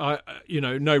 which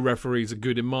no referees are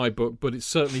good in my book, but it's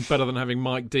certainly better than having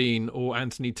Mike Dean or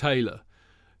Anthony Taylor,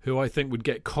 who I think would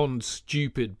get conned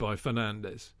stupid by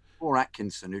Fernandes. Or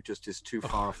Atkinson, who just is too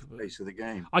far off the pace of the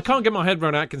game. I can't get my head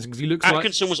around Atkinson because he looks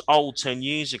Atkinson was old 10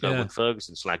 years ago when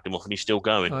Ferguson slagged him off and he's still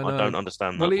going. I don't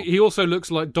understand that. Well, he also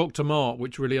looks like Dr. Mart,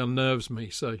 which really unnerves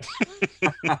me. So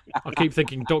I keep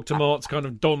thinking Dr. Mart's kind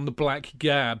of donned the black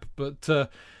gab. But,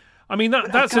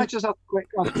 that's... Can I just ask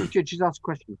a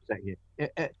question for a second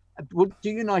here? Do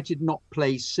United not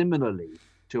play similarly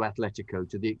to Atletico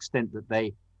to the extent that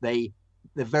they're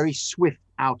very swift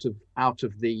out of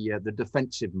the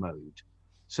defensive mode?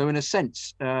 So in a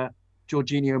sense,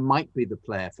 Jorginho might be the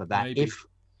player for that. Maybe.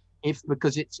 If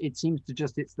because it seems to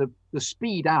just it's the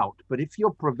speed out. But if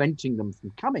you're preventing them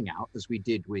from coming out, as we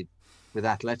did with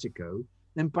Atletico,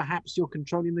 then perhaps you're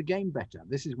controlling the game better.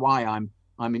 This is why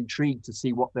I'm intrigued to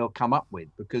see what they'll come up with,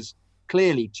 because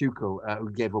clearly Tuchel,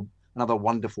 who gave another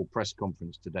wonderful press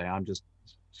conference today, I'm just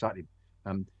slightly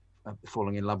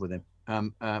falling in love with him.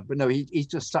 But no, he's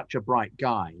just such a bright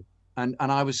guy, and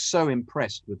I was so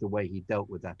impressed with the way he dealt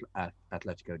with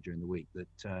Atletico during the week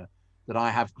that I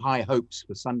have high hopes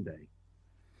for Sunday.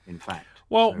 In fact,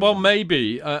 well,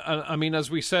 maybe.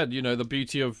 As we said, the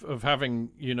beauty of having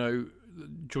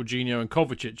Jorginho and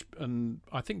Kovacic, and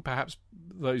I think perhaps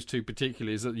those two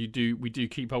particularly, is that we do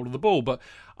keep hold of the ball. But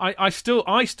I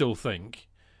still think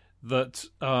that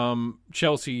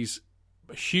Chelsea's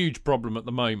huge problem at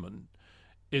the moment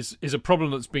is a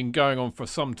problem that's been going on for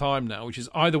some time now, which is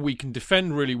either we can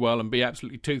defend really well and be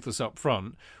absolutely toothless up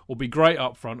front, or be great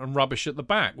up front and rubbish at the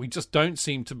back. We just don't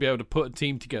seem to be able to put a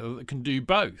team together that can do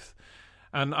both.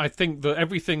 And I think that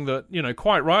everything that,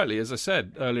 quite rightly, as I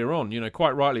said earlier on,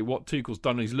 quite rightly, what Tuchel's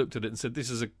done, he's looked at it and said, this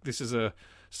is a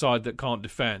side that can't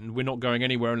defend. We're not going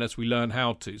anywhere unless we learn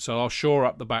how to. So I'll shore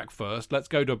up the back first. Let's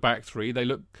go to a back three.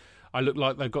 I look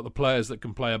like they've got the players that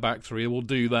can play a back three. We'll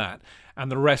do that, and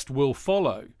the rest will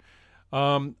follow.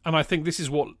 And I think this is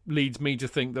what leads me to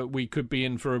think that we could be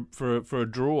in for a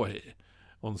draw here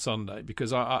on Sunday,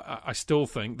 because I still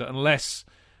think that unless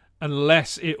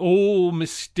it all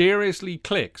mysteriously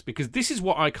clicks, because this is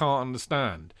what I can't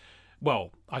understand.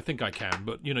 Well, I think I can,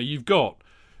 but you've got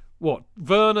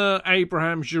Werner,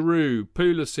 Abraham, Giroud,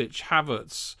 Pulisic,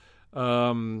 Havertz,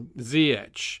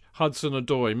 Ziyech,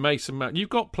 Hudson-Odoi, Mason Mount. You've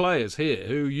got players here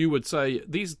who you would say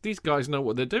these guys know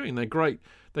what they're doing. They're great.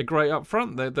 They're great up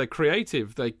front. They're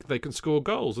creative. They can score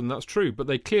goals, and that's true. But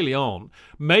they clearly aren't.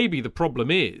 Maybe the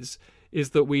problem is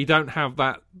that we don't have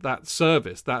that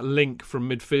service, that link from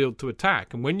midfield to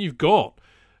attack. And when you've got,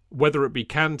 whether it be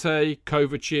Kante,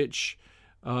 Kovacic,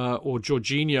 or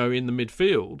Jorginho in the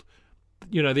midfield,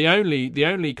 the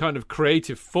only kind of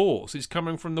creative force is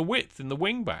coming from the width in the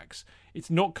wing backs. It's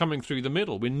not coming through the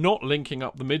middle. We're not linking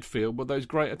up the midfield with those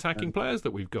great attacking players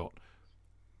that we've got.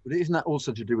 But isn't that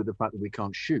also to do with the fact that we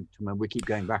can't shoot? I mean, we keep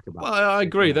going back about Well, I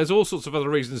agree. There's all sorts of other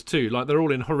reasons too. Like they're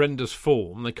all in horrendous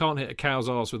form. They can't hit a cow's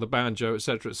arse with a banjo,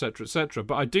 etc., etc., etc.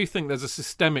 But I do think there's a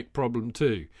systemic problem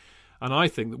too. And I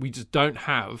think that we just don't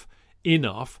have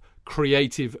enough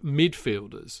creative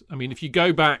midfielders. I mean, if you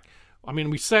go back...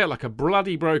 we say it like a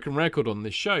bloody broken record on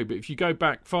this show, but if you go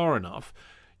back far enough,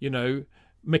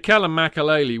 Mikel and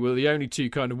Makelele were the only two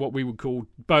kind of what we would call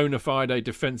bona fide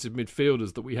defensive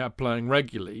midfielders that we had playing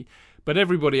regularly. But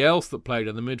everybody else that played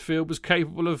in the midfield was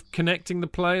capable of connecting the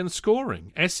play and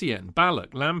scoring. Essien,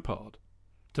 Ballack, Lampard,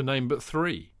 to name but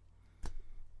three.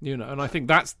 And I think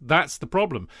that's the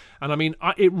problem. And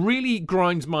it really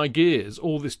grinds my gears,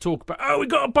 all this talk about, we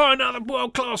got to buy another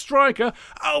world-class striker.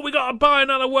 We got to buy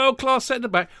another world-class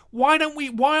centre-back. Why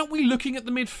aren't we looking at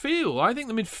the midfield? I think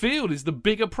the midfield is the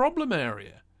bigger problem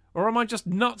area. Or am I just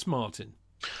nuts, Martin?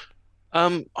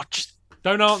 I just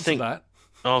don't answer that.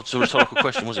 Oh, it's a rhetorical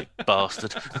question, was it,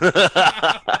 bastard?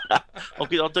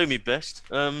 I'll do my best.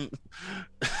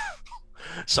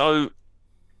 So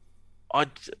I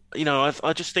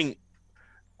just think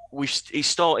he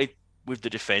started with the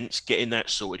defence, getting that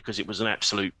sorted because it was an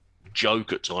absolute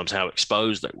joke at times how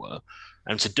exposed they were,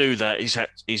 and to do that,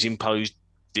 he's imposed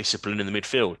discipline in the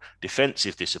midfield,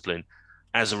 defensive discipline.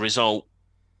 As a result,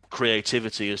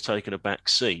 creativity has taken a back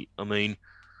seat. I mean,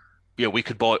 yeah, we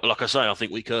could buy, like I say, I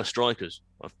think we curse strikers.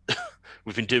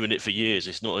 We've been doing it for years.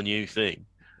 It's not a new thing.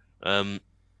 I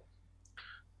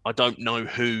don't know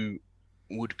who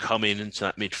would come into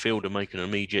that midfield and make an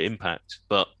immediate impact,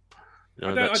 but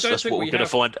that's what we're going to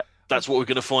find. That's what we're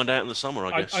going to find out in the summer,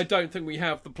 I guess. I don't think we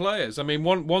have the players. I mean,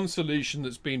 one solution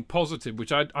that's been positive,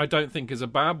 which I don't think is a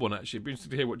bad one, actually. It'd be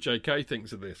interesting to hear what JK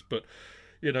thinks of this. But,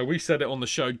 we said it on the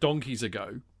show donkeys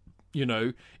ago.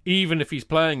 Even if he's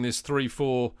playing this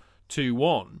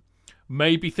 3-4-2-1,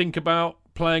 maybe think about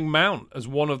playing Mount as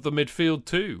one of the midfield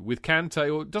too with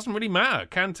Kante, or it doesn't really matter.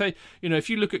 Kante, if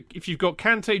you've got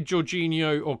Kante,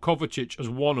 Jorginho or Kovacic as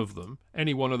one of them,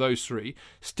 any one of those three,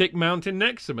 stick Mount in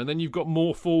next to them, and then you've got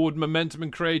more forward momentum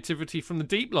and creativity from the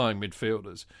deep lying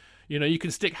midfielders. You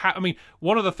can stick.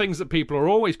 One of the things that people are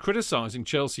always criticising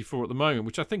Chelsea for at the moment,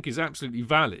 which I think is absolutely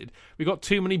valid, we've got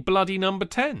too many bloody number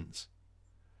 10s.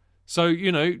 So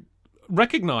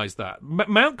recognise that.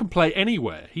 Mount can play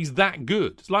anywhere. He's that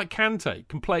good. It's like Kante,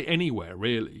 can play anywhere,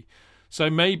 really. So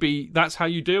maybe that's how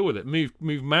you deal with it. Move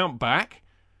Mount back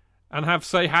and have,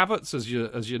 say, Havertz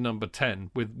as your number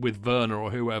 10 with Werner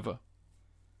or whoever.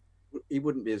 He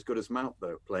wouldn't be as good as Mount,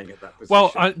 though, playing at that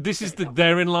position. Well, this is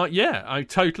therein like, yeah, I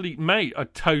totally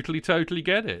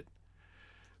get it.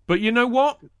 But you know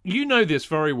what? You know this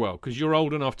very well because you're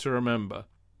old enough to remember.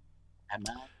 Am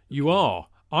I? You are.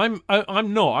 I'm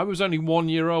not. I was only 1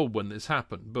 year old when this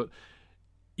happened. But,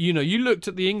 you looked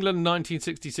at the England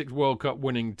 1966 World Cup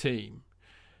winning team.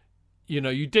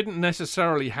 You didn't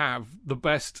necessarily have the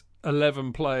best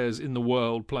 11 players in the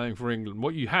world playing for England.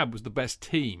 What you had was the best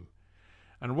team.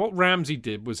 And what Ramsey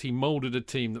did was he moulded a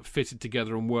team that fitted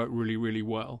together and worked really, really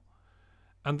well.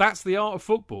 And that's the art of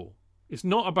football. It's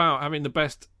not about having the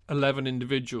best 11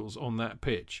 individuals on that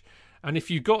pitch. And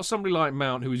if you've got somebody like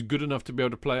Mount who is good enough to be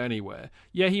able to play anywhere,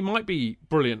 yeah, he might be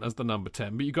brilliant as the number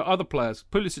 10, but you've got other players.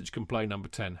 Pulisic can play number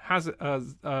 10.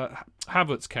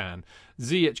 Havertz can.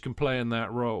 Ziyech can play in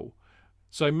that role.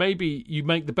 So maybe you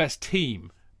make the best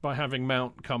team by having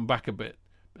Mount come back a bit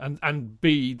and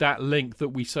be that link that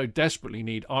we so desperately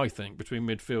need, I think, between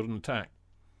midfield and attack.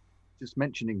 Just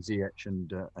mentioning Ziyech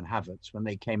and Havertz, when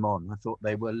they came on, I thought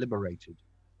they were liberated.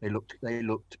 They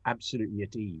looked absolutely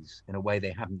at ease in a way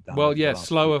they haven't done. Well, yeah,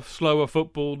 slower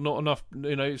football, not enough.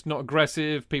 It's not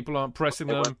aggressive. People aren't pressing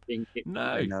them.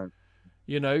 No.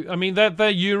 They're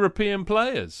European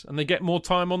players, and they get more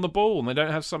time on the ball, and they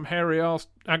don't have some hairy-ass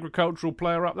agricultural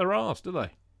player up their arse, do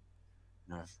they?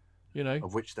 No.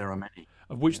 Of which there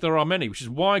are many. Which is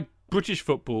why British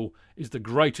football is the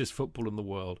greatest football in the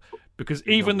world, because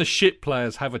even the shit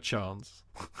players have a chance.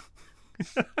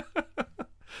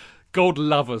 God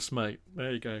love us, mate.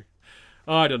 There you go.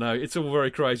 I don't know. It's all very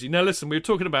crazy. Now, listen, we were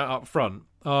talking about up front.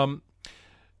 I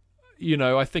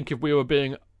think if we were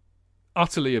being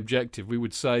utterly objective, we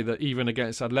would say that even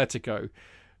against Atletico,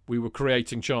 we were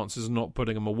creating chances and not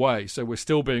putting them away. So we're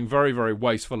still being very, very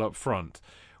wasteful up front,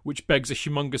 which begs a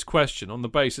humongous question on the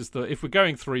basis that if we're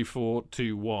going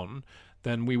 3-4-2-1,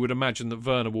 then we would imagine that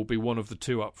Werner will be one of the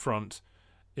two up front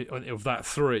of that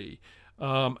three.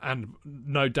 And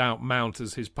no doubt Mount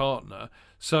as his partner.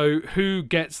 So who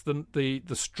gets the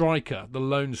striker, the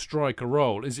lone striker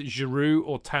role? Is it Giroud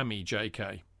or Tammy,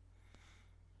 JK?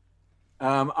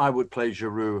 I would play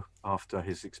Giroud after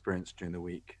his experience during the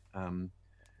week,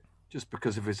 just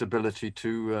because of his ability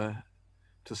to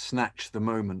snatch the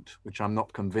moment, which I'm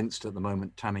not convinced at the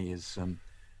moment Tammy is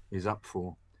up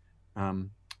for. But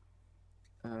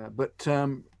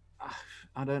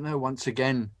I don't know. Once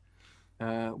again.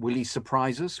 Will he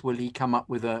surprise us? Will he come up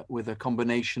with a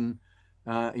combination?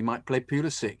 He might play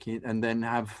Pulisic and then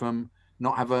have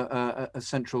not have a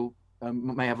central,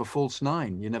 may have a false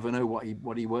nine. You never know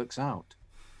what he works out.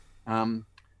 In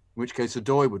which case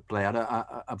Odoi would play.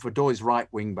 For Odoi right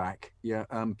wing back,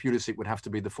 Pulisic would have to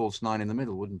be the false nine in the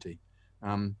middle, wouldn't he?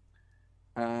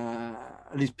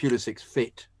 At least Pulisic's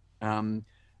fit, and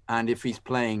if he's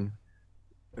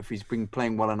been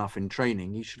playing well enough in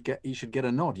training, he should get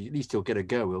a nod. At least he'll get a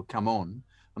go. He'll come on.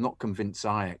 I'm not convinced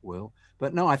Ziyech will,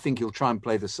 but no, I think he'll try and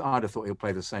play the side. I thought he'll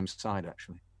play the same side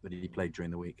actually that he played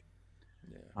during the week.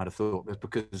 Yeah. I'd have thought that's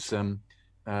because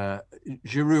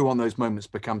Giroud on those moments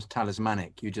becomes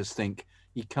talismanic. You just think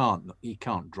he can't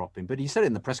drop him. But he said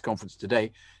in the press conference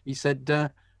today, he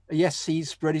said, yes,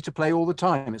 he's ready to play all the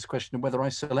time. It's a question of whether I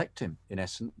select him, in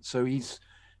essence. So he's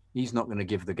not going to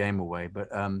give the game away. But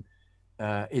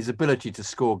his ability to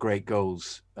score great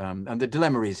goals, and the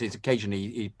dilemma is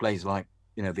occasionally he plays like,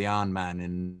 the Iron Man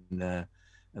in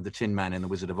the Tin Man in The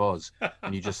Wizard of Oz,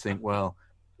 and you just think, well,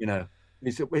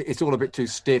 it's all a bit too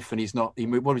stiff, and he's not.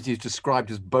 What he's described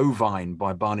as bovine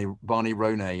by Barney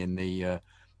Ronay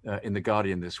in the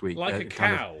Guardian this week, like a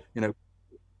cow.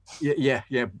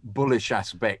 Yeah, bullish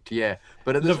aspect, yeah.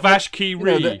 But at the Vashki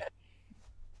Ree.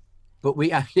 But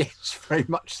it's very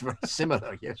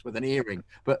similar, yes, with an earring.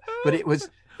 But it was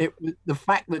the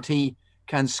fact that he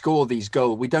can score these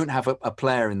goals. We don't have a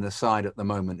player in the side at the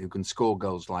moment who can score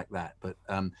goals like that. But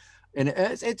and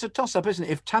it's a toss-up, isn't it?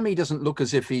 If Tammy doesn't look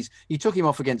as if he took him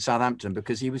off against Southampton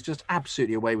because he was just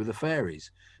absolutely away with the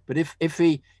fairies. But if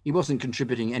he wasn't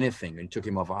contributing anything and took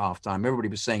him off at half-time, everybody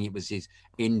was saying it was his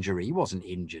injury. He wasn't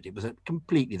injured. It was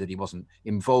completely that he wasn't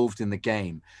involved in the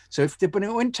game. So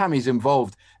when Tammy's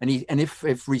involved, and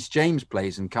if Reece James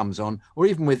plays and comes on, or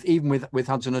even with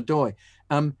Hudson-Odoi,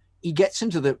 he gets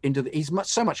into he's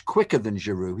so much quicker than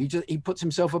Giroud. He puts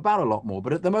himself about a lot more.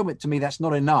 But at the moment, to me, that's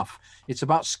not enough. It's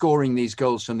about scoring these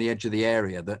goals from the edge of the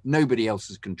area that nobody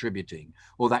else is contributing,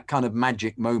 or that kind of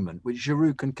magic moment which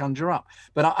Giroud can conjure up.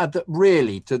 But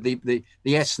really, to the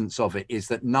essence of it is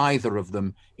that neither of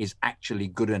them is actually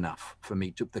good enough for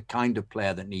me to the kind of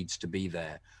player that needs to be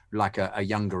there, like a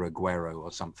younger Aguero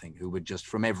or something, who would just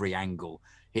from every angle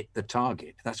hit the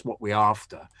target. That's what we're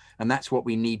after, and that's what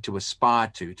we need to aspire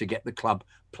to get the club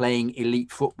playing elite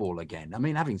football again. I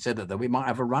mean, having said that, though, we might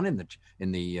have a run in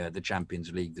the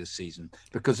Champions League this season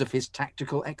because of his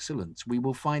tactical excellence. We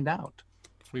will find out.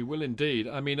 We will indeed.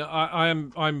 I mean,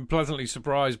 I'm pleasantly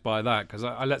surprised by that because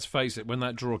let's face it, when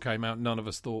that draw came out, none of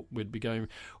us thought we'd be going.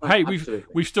 Hey,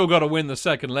 we've still got to win the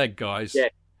second leg, guys. Yeah.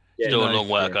 Still a long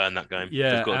way to go in that game.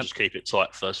 Yeah, they've got to just keep it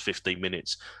tight first 15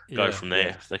 minutes. Go from there.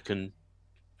 If they can.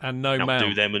 And no Mount.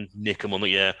 Do them and nick them on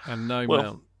the And no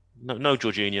Mount. No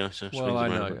Jorginho. So well,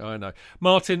 I know.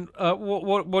 Martin,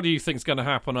 what do you think is going to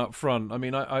happen up front? I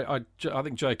mean, I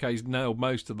think JK's nailed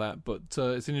most of that, but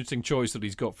it's an interesting choice that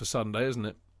he's got for Sunday, isn't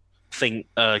it? I think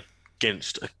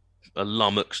against a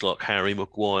lummox like Harry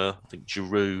Maguire, I think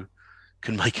Giroud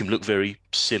can make him look very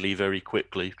silly very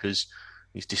quickly because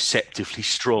he's deceptively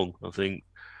strong. I think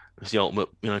it's the ultimate,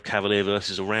 Cavalier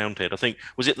versus a Roundhead. I think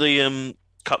was it the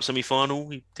Cup semi-final?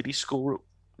 Did he score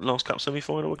last Cup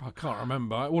semi-final? I can't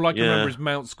remember. All I can remember is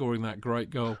Mount scoring that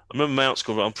great goal. I remember Mount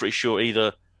scoring, but I'm pretty sure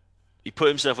either he put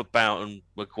himself about and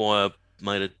Maguire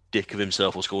made a dick of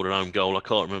himself or scored an own goal. I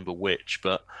can't remember which,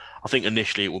 but I think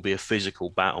initially it will be a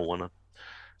physical battle,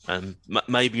 and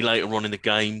maybe later on in the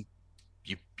game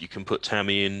you can put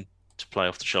Tammy in to play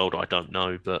off the shoulder. I don't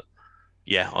know, but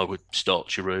yeah, I would start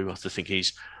Giroud. I think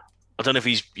I don't know if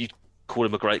you call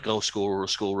him a great goal scorer or a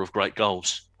scorer of great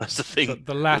goals. That's the thing.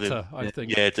 The latter, I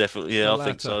think. Yeah, definitely. Yeah, I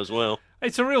think so as well.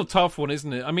 It's a real tough one,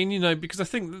 isn't it? I mean, because I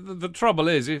think the trouble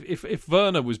is, if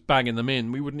Werner was banging them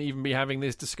in, we wouldn't even be having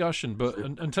this discussion. But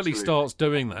until he starts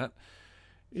doing that,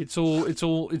 it's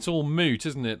all moot,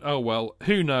 isn't it? Oh well,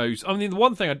 who knows? I mean, the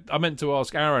one thing I meant to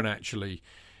ask Aaron actually,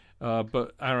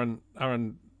 but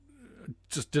Aaron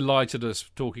just delighted us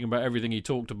talking about everything he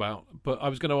talked about. But I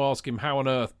was going to ask him how on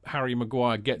earth Harry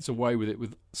Maguire gets away with it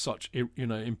with such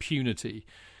impunity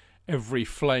every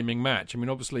flaming match. I mean,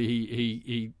 obviously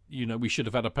he we should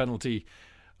have had a penalty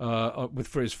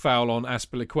for his foul on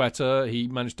Azpilicueta. He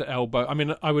managed to elbow. I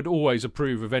mean, I would always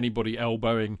approve of anybody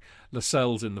elbowing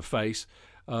Lascelles in the face.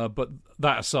 But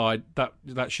that aside,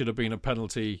 that should have been a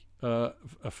penalty for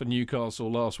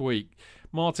Newcastle last week.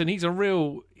 Martin,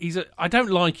 I don't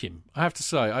like him, I have to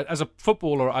say. As a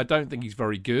footballer, I don't think he's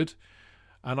very good.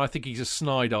 And I think he's a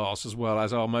snide arse as well,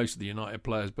 as are most of the United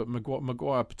players, but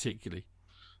Maguire particularly.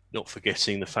 Not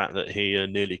forgetting the fact that he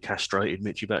nearly castrated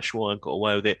Michy Batshuayi and got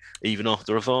away with it even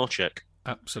after a VAR check.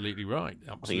 Absolutely right.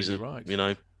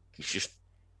 Right. He's just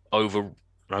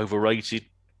overrated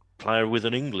player with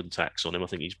an England tax on him. I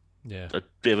think he's a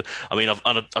bit of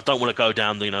I don't want to go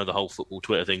down the whole football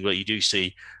Twitter thing, but you do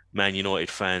see Man United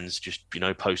fans just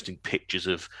posting pictures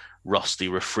of rusty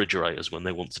refrigerators when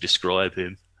they want to describe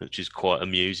him, which is quite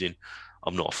amusing.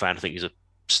 I'm not a fan. I think he's a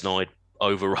snide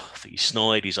he's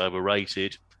snide, he's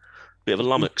overrated, bit of a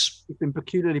lummox. He's been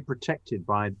peculiarly protected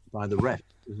by the ref,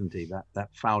 isn't he? That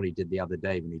foul he did the other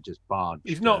day when he just barged.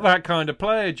 He's not that kind of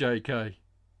player, JK.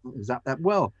 Is that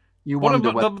well? You what wonder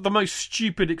about the most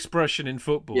stupid expression in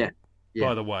football? Yeah.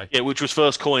 by the way. Yeah, which was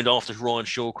first coined after Ryan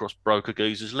Shawcross broke a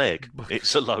geezer's leg.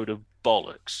 It's a load of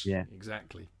bollocks. Yeah,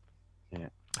 exactly. Yeah.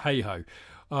 Hey ho.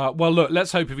 Well, look,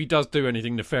 let's hope if he does do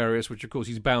anything nefarious, which of course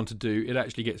he's bound to do, it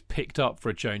actually gets picked up for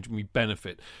a change and we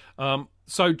benefit.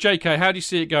 So, JK, how do you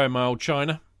see it going, my old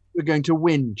China? We're going to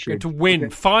win, We're going to win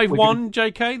 5-1,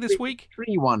 JK, this week?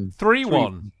 3-1.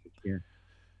 3-1. Yeah.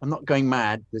 I'm not going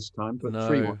mad this time, but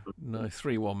 3-1. No,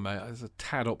 3-1, mate. That's a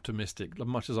tad optimistic, as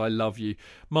much as I love you.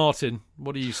 Martin,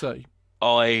 what do you say?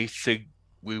 I think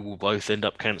we will both end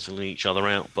up cancelling each other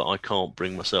out, but I can't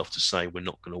bring myself to say we're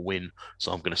not going to win,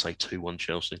 so I'm going to say 2-1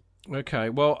 Chelsea. Okay,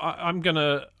 well, I'm going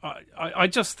to... I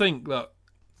just think that,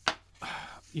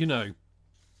 United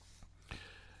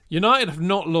have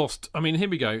not lost... I mean, here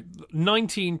we go.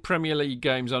 19 Premier League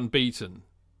games unbeaten.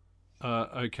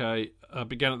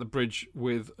 Began at the Bridge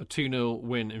with a 2-0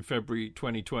 win in February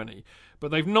 2020.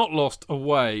 But they've not lost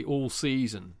away all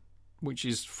season, which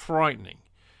is frightening.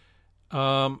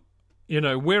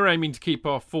 We're aiming to keep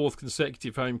our 4th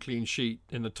consecutive home clean sheet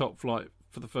in the top flight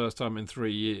for the first time in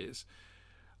 3 years.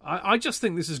 I just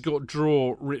think this has got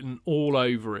draw written all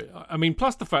over it. I mean,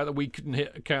 plus the fact that we couldn't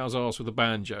hit a cow's arse with a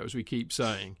banjo, as we keep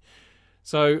saying.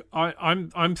 So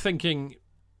I'm thinking,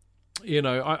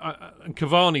 and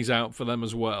Cavani's out for them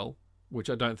as well, which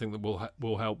I don't think that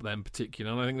will help them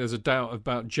particularly. And I think there's a doubt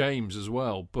about James as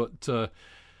well. But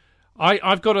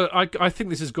I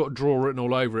think this has got draw written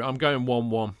all over it. I'm going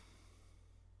 1-1.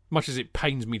 Much as it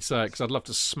pains me to say it, because I'd love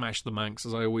to smash the Manx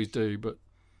as I always do, but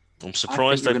I'm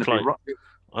surprised they played.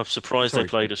 I'm surprised they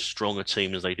played as strong a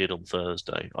team as they did on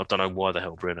Thursday. I don't know why the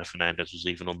hell Bruno Fernandes was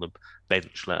even on the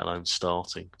bench, let alone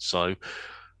starting. So,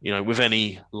 with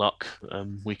any luck,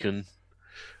 we can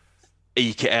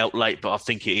eke it out late. But I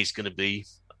think it is going to be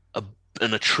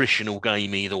an attritional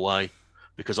game either way,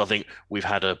 because I think we've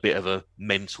had a bit of a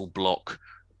mental block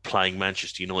playing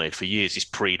Manchester United for years. This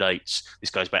predates. This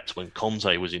goes back to when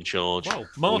Conte was in charge. Well,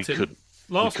 Martin, we couldn't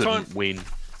win.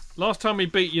 Last time we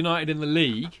beat United in the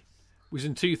league was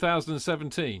in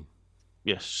 2017.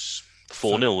 Yes.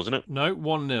 4-0, wasn't it? No,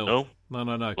 1-0. No?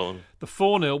 No. Well, the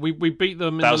 4-0, we beat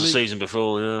them in that the was the league. season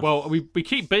before, yeah. Well, we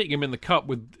keep beating them in the Cup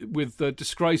with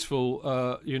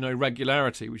disgraceful,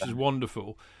 regularity, which is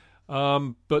wonderful.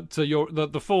 But the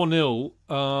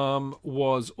 4-0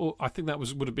 was, I think that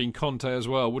would have been Conte as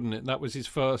well, wouldn't it? That was his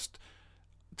first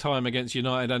time against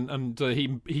United, and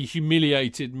he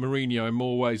humiliated Mourinho in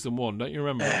more ways than one. Don't you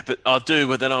remember? Yeah, but I do.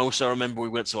 But then I also remember we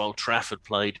went to Old Trafford,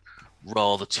 played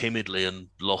rather timidly, and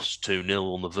lost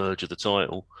 2-0 on the verge of the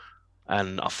title.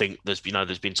 And I think there's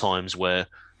been times where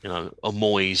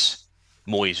Moyes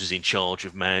was in charge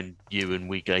of Man U, and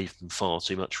we gave them far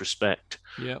too much respect.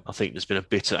 Yeah, I think there's been a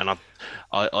bitter, and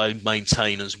I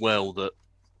maintain as well that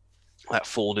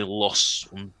 4-0 loss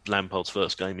on Lampard's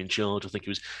first game in charge, I think he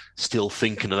was still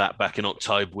thinking of that back in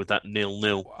October with that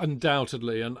 0-0.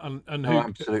 Undoubtedly, and who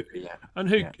absolutely, yeah. And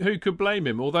who could blame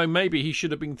him? Although maybe he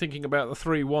should have been thinking about the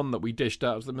 3-1 that we dished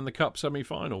out of them in the Cup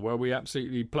semi-final, where we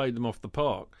absolutely played them off the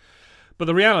park. But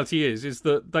the reality is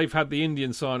that they've had the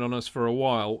Indian sign on us for a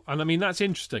while, and I mean that's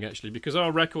interesting actually, because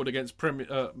our record against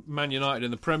Man United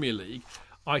in the Premier League,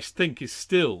 I think it's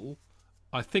still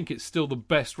the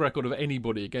best record of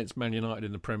anybody against Man United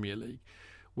in the Premier League.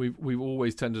 We've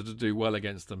always tended to do well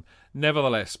against them.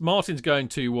 Nevertheless, Martin's going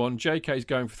 2-1, JK's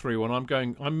going for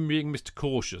 3-1. I'm being Mr.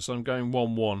 Cautious. I'm going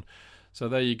 1-1. So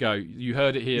there you go. You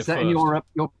heard it here first. Is that first. in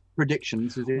your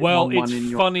predictions? Is it well, 1-1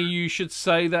 it's funny you should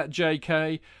say that,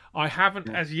 JK. I haven't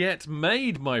as yet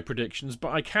made my predictions,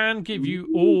 but I can give you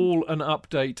all an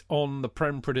update on the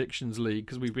Prem Predictions League,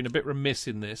 because we've been a bit remiss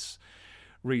in this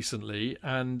recently,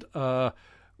 and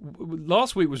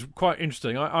last week was quite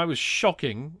interesting. I was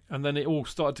shocking, and then it all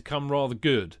started to come rather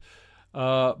good,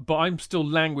 but I'm still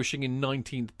languishing in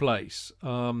 19th place.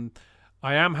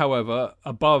 I am, however,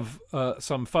 above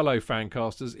some fellow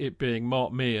fancasters, it being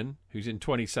Mark Meehan, who's in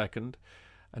 22nd,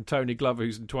 and Tony Glover,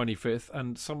 who's in 25th,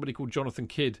 and somebody called Jonathan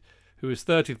Kidd, who is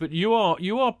 30th. But you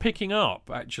are picking up,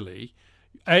 actually.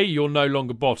 You're no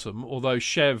longer bottom, although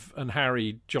Chev and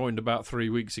Harry joined about 3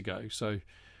 weeks ago, so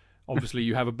obviously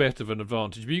you have a bit of an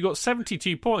advantage. But you got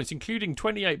 72 points, including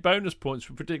 28 bonus points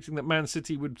for predicting that Man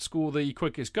City would score the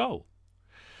quickest goal.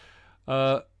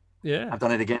 Yeah, I've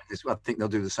done it again. I think they'll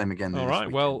do the same again. All right.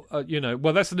 Well,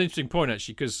 that's an interesting point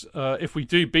actually, because if we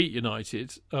do beat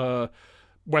United,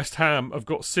 West Ham have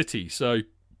got City, so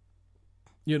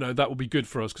that will be good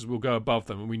for us because we'll go above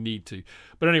them and we need to.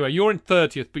 But anyway, you're in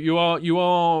 30th, but you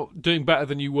are doing better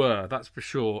than you were. That's for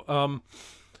sure.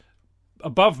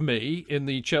 above me in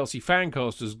the Chelsea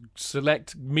Fancasters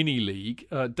Select Mini League.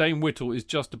 Dane Whittle is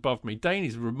just above me. Dane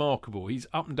is remarkable. He's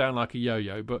up and down like a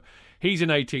yo-yo, but he's in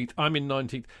 18th. I'm in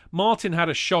 19th. Martin had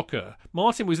a shocker.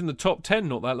 Martin was in the top 10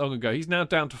 not that long ago. He's now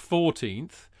down to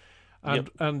 14th.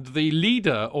 And the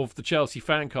leader of the Chelsea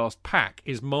Fancast pack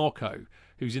is Marco,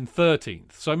 who's in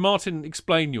 13th. So Martin,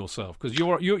 explain yourself, because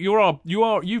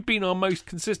you've been our most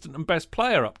consistent and best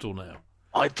player up till now.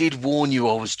 I did warn you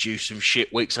I was due some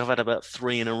shit weeks. I've had about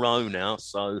 3 in a row now,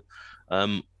 so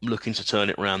looking to turn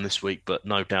it around this week, but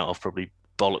no doubt I've probably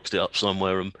bollocksed it up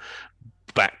somewhere and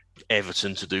backed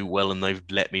Everton to do well, and they've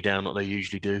let me down like they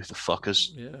usually do, the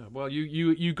fuckers. Yeah, well,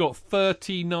 you got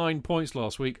 39 points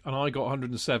last week, and I got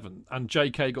 107, and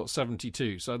JK got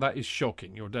 72, so that is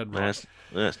shocking. You're dead right.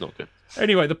 That's not good.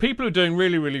 Anyway, the people who are doing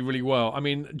really, really, really well. I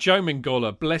mean, Joe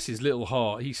Mingola, bless his little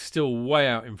heart, he's still way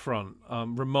out in front.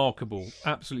 Remarkable,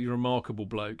 absolutely remarkable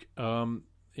bloke.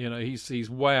 He's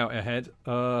way out ahead.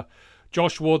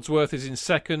 Josh Wadsworth is in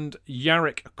second.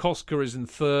 Jarek Koska is in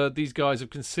third. These guys have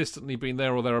consistently been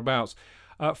there or thereabouts.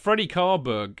 Freddie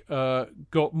Carberg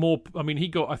got more. I mean, he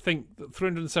got, I think,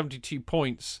 372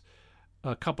 points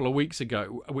a couple of weeks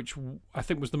ago, which I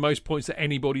think was the most points that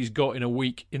anybody's got in a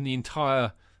week in the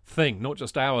entire thing, not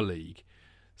just our league.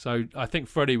 So I think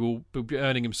Freddie will be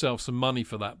earning himself some money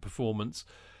for that performance.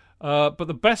 But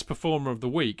the best performer of the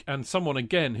week, and someone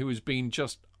again who has been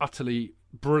just utterly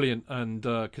brilliant and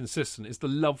consistent, is the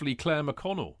lovely Claire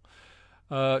McConnell.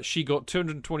 She got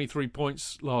 223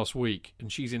 points last week,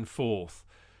 and she's in fourth.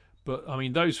 But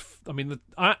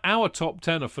our top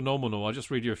 10 are phenomenal. I'll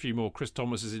just read you a few more. Chris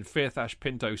Thomas is in fifth, Ash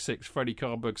Pinto sixth, Freddie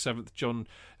Carberg seventh,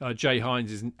 Jay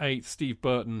Hines is in eighth, Steve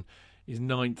Burton is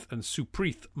ninth, and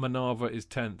Supreet Manava is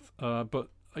 10th. But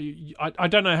I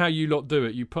don't know how you lot do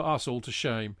it. You put us all to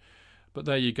shame. But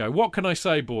there you go. What can I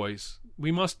say, boys?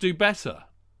 We must do better.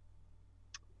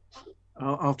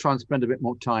 I'll try and spend a bit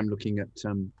more time looking at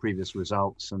previous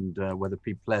results and whether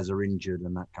players are injured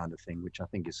and that kind of thing, which I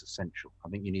think is essential. I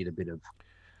think you need a bit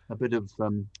of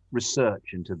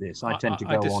research into this. I tend to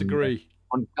go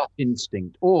on gut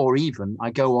instinct, or even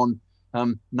I go on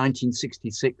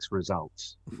 1966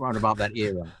 results, right about that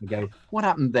era. I go, what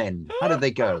happened then? How did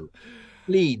they go?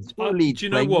 Leeds. Leeds. Do you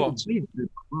know what?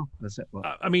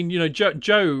 Well, I mean,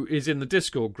 Joe is in the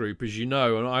Discord group, as you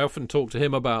know, and I often talk to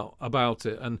him about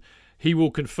it, and he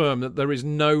will confirm that there is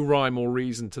no rhyme or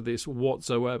reason to this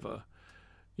whatsoever.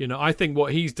 I think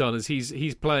what he's done is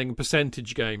he's playing a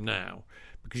percentage game now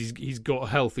because he's got a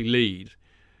healthy lead.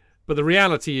 But the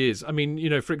reality is, I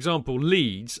mean, for example,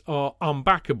 Leeds are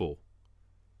unbackable.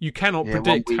 You cannot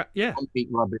predict. One week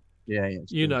rubbish.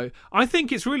 Yeah. I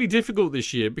think it's really difficult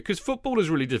this year because football is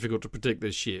really difficult to predict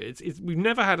this year. We've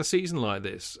never had a season like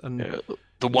this. And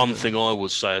the one thing I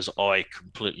would say is I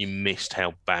completely missed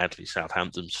how badly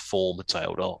Southampton's form had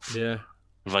tailed off. Yeah.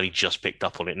 We've only just picked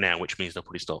up on it now, which means they'll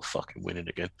probably start fucking winning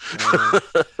again.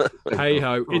 Hey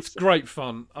ho, it's great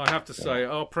fun. I have to say,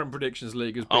 our Prem Predictions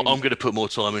League has been... I'm going to put more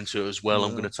time into it as well.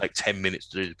 I'm going to take 10 minutes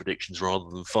to do the predictions rather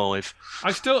than 5.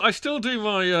 I still do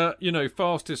my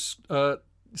fastest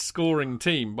scoring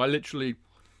team by literally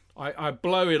I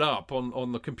blow it up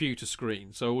on the computer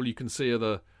screen, so all you can see are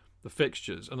the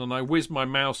fixtures, and then I whiz my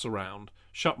mouse around,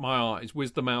 shut my eyes,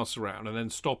 whiz the mouse around, and then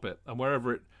stop it, and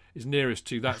wherever it is nearest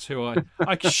to, that's who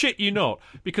I shit you not,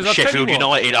 because I Sheffield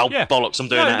United, bollocks, I'm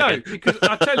doing that again. Because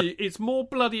I tell you, it's more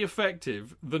bloody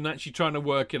effective than actually trying to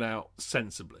work it out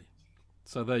sensibly.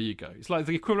 So there you go. It's like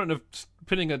the equivalent of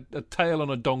pinning a tail on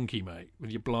a donkey, mate,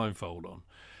 with your blindfold on.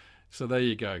 So there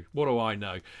you go. What do I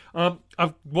know?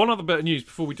 I've one other bit of news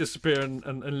before we disappear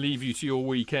and leave you to your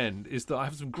weekend is that I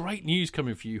have some great news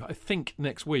coming for you, I think,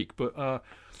 next week. But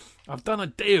I've done a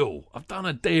deal.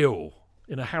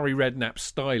 In a Harry Redknapp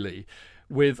style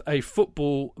with a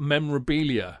football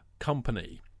memorabilia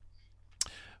company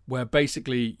where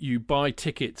basically you buy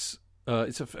tickets.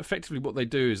 It's effectively what they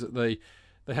do is that they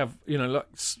have, like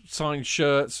signed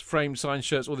shirts, framed signed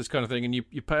shirts, all this kind of thing, and you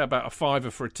pay about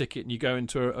 $5 for a ticket and you go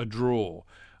into a draw,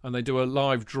 and they do a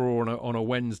live draw on a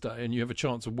Wednesday, and you have a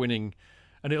chance of winning,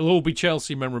 and it'll all be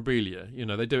Chelsea memorabilia.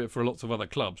 They do it for lots of other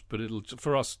clubs, but it'll,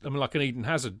 for us, like an Eden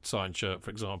Hazard signed shirt, for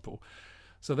example.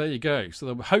 So there you go. So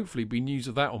there'll hopefully be news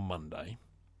of that on Monday.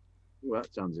 Well,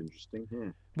 that sounds interesting,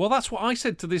 yeah. Well, that's what I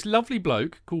said to this lovely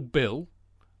bloke called Bill.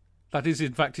 That is,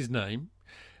 in fact, his name.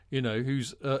 Who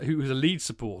was a Leeds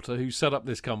supporter who set up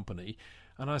this company.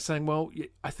 And I was saying, well,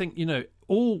 I think,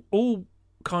 all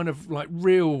kind of like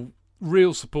real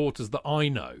supporters that I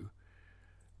know,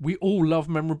 we all love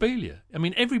memorabilia. I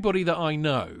mean, everybody that I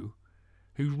know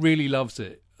who really loves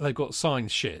it, they've got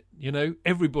signed shit.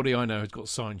 Everybody I know has got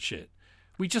signed shit.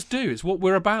 We just do. It's what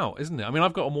we're about, isn't it? I mean,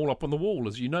 I've got them all up on the wall,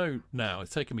 as you know now.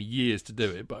 It's taken me years to do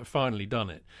it, but I've finally done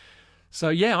it. So,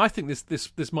 yeah, I think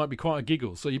this might be quite a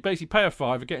giggle. So you basically pay a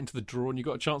 £5, get into the draw, and you've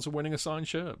got a chance of winning a signed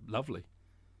shirt. Lovely.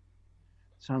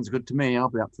 Sounds good to me. I'll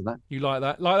be up to that. You like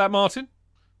that? Like that, Martin?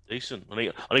 Decent.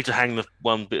 I need to hang the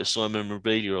one bit of signed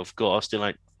memorabilia I've got. I still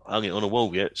ain't hung it on a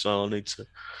wall yet, so I need to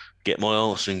get my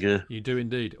arse in gear. You do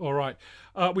indeed. All right.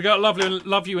 We got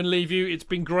Love You and Leave You. It's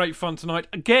been great fun tonight.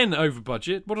 Again, over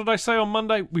budget. What did I say on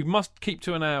Monday? We must keep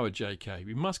to an hour, JK.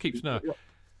 We must keep to an hour.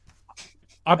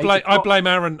 I blame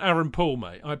Aaron Paul,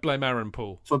 mate. I blame Aaron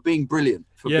Paul. For being brilliant.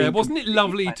 Wasn't it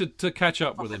lovely to catch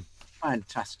up with him?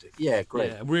 Fantastic. Yeah,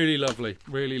 great. Yeah, really lovely.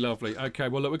 Really lovely. Okay,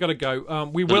 well, look, we've got to go.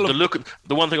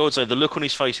 The one thing I would say, the look on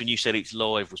his face when you said it's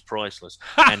live was priceless.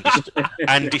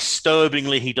 And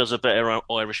disturbingly, he does a better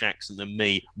Irish accent than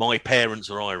me. My parents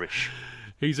are Irish.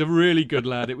 He's a really good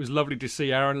lad. It was lovely to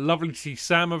see Aaron. Lovely to see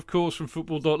Sam, of course, from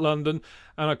Football.London.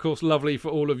 And, of course, lovely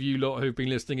for all of you lot who've been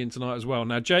listening in tonight as well.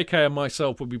 Now, JK and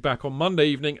myself will be back on Monday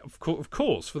evening, of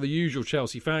course, for the usual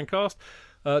Chelsea FanCast,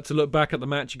 to look back at the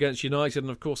match against United and,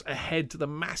 of course, ahead to the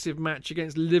massive match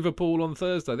against Liverpool on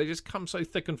Thursday. They just come so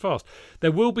thick and fast.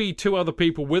 There will be 2 other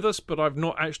people with us, but I've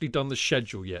not actually done the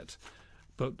schedule yet.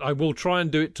 But I will try and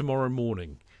do it tomorrow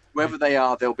morning. Whoever they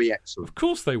are, they'll be excellent. Of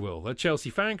course they will. They're Chelsea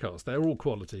FanCast. They're all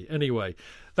quality. Anyway,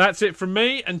 that's it from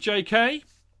me and JK.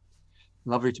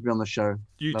 Lovely to be on the show.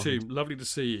 You too. Lovely to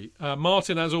see you.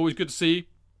 Martin, as always, good to see you.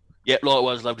 Yep,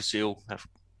 likewise. Lovely to see you all.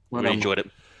 Really enjoyed it.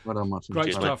 Well done, Martin.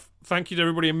 Great stuff. Mate. Thank you to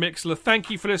everybody in Mixler. Thank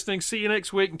you for listening. See you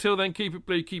next week. Until then, keep it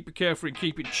blue, keep it carefree,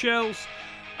 keep it Chels.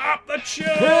 Up the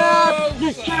Chels! Up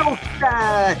the Chels!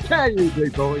 Can you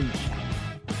do, boys?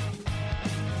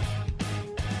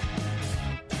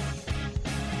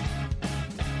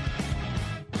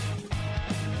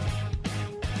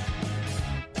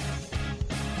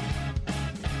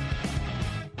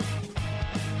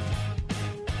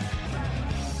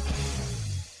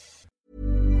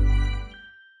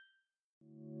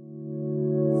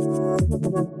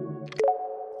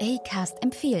 Acast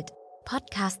empfiehlt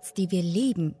Podcasts, die wir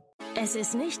lieben. Es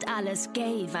ist nicht alles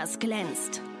gay, was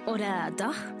glänzt. Oder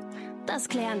doch? Das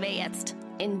klären wir jetzt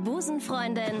in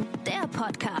Busenfreundin, der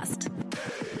Podcast.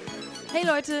 Hey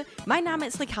Leute, mein Name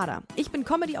ist Ricarda. Ich bin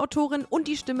Comedy-Autorin und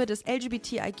die Stimme des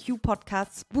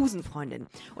LGBTIQ-Podcasts Busenfreundin.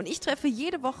 Und ich treffe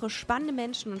jede Woche spannende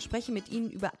Menschen und spreche mit ihnen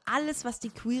über alles, was die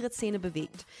queere Szene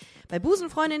bewegt. Bei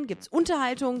Busenfreundin gibt's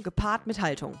Unterhaltung gepaart mit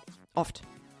Haltung. Oft.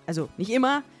 Also nicht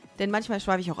immer, denn manchmal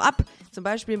schweife ich auch ab. Zum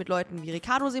Beispiel mit Leuten wie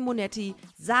Riccardo Simonetti,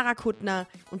 Sarah Kuttner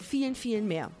und vielen, vielen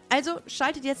mehr. Also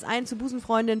schaltet jetzt ein zu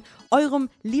Busenfreundin, eurem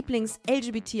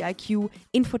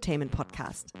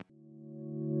Lieblings-LGBTIQ-Infotainment-Podcast.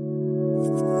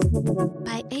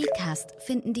 Bei Acast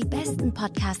finden die besten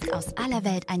Podcasts aus aller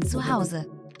Welt ein Zuhause.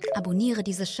 Abonniere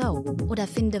diese Show oder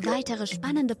finde weitere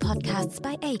spannende Podcasts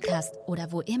bei Acast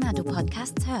oder wo immer du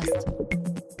Podcasts hörst.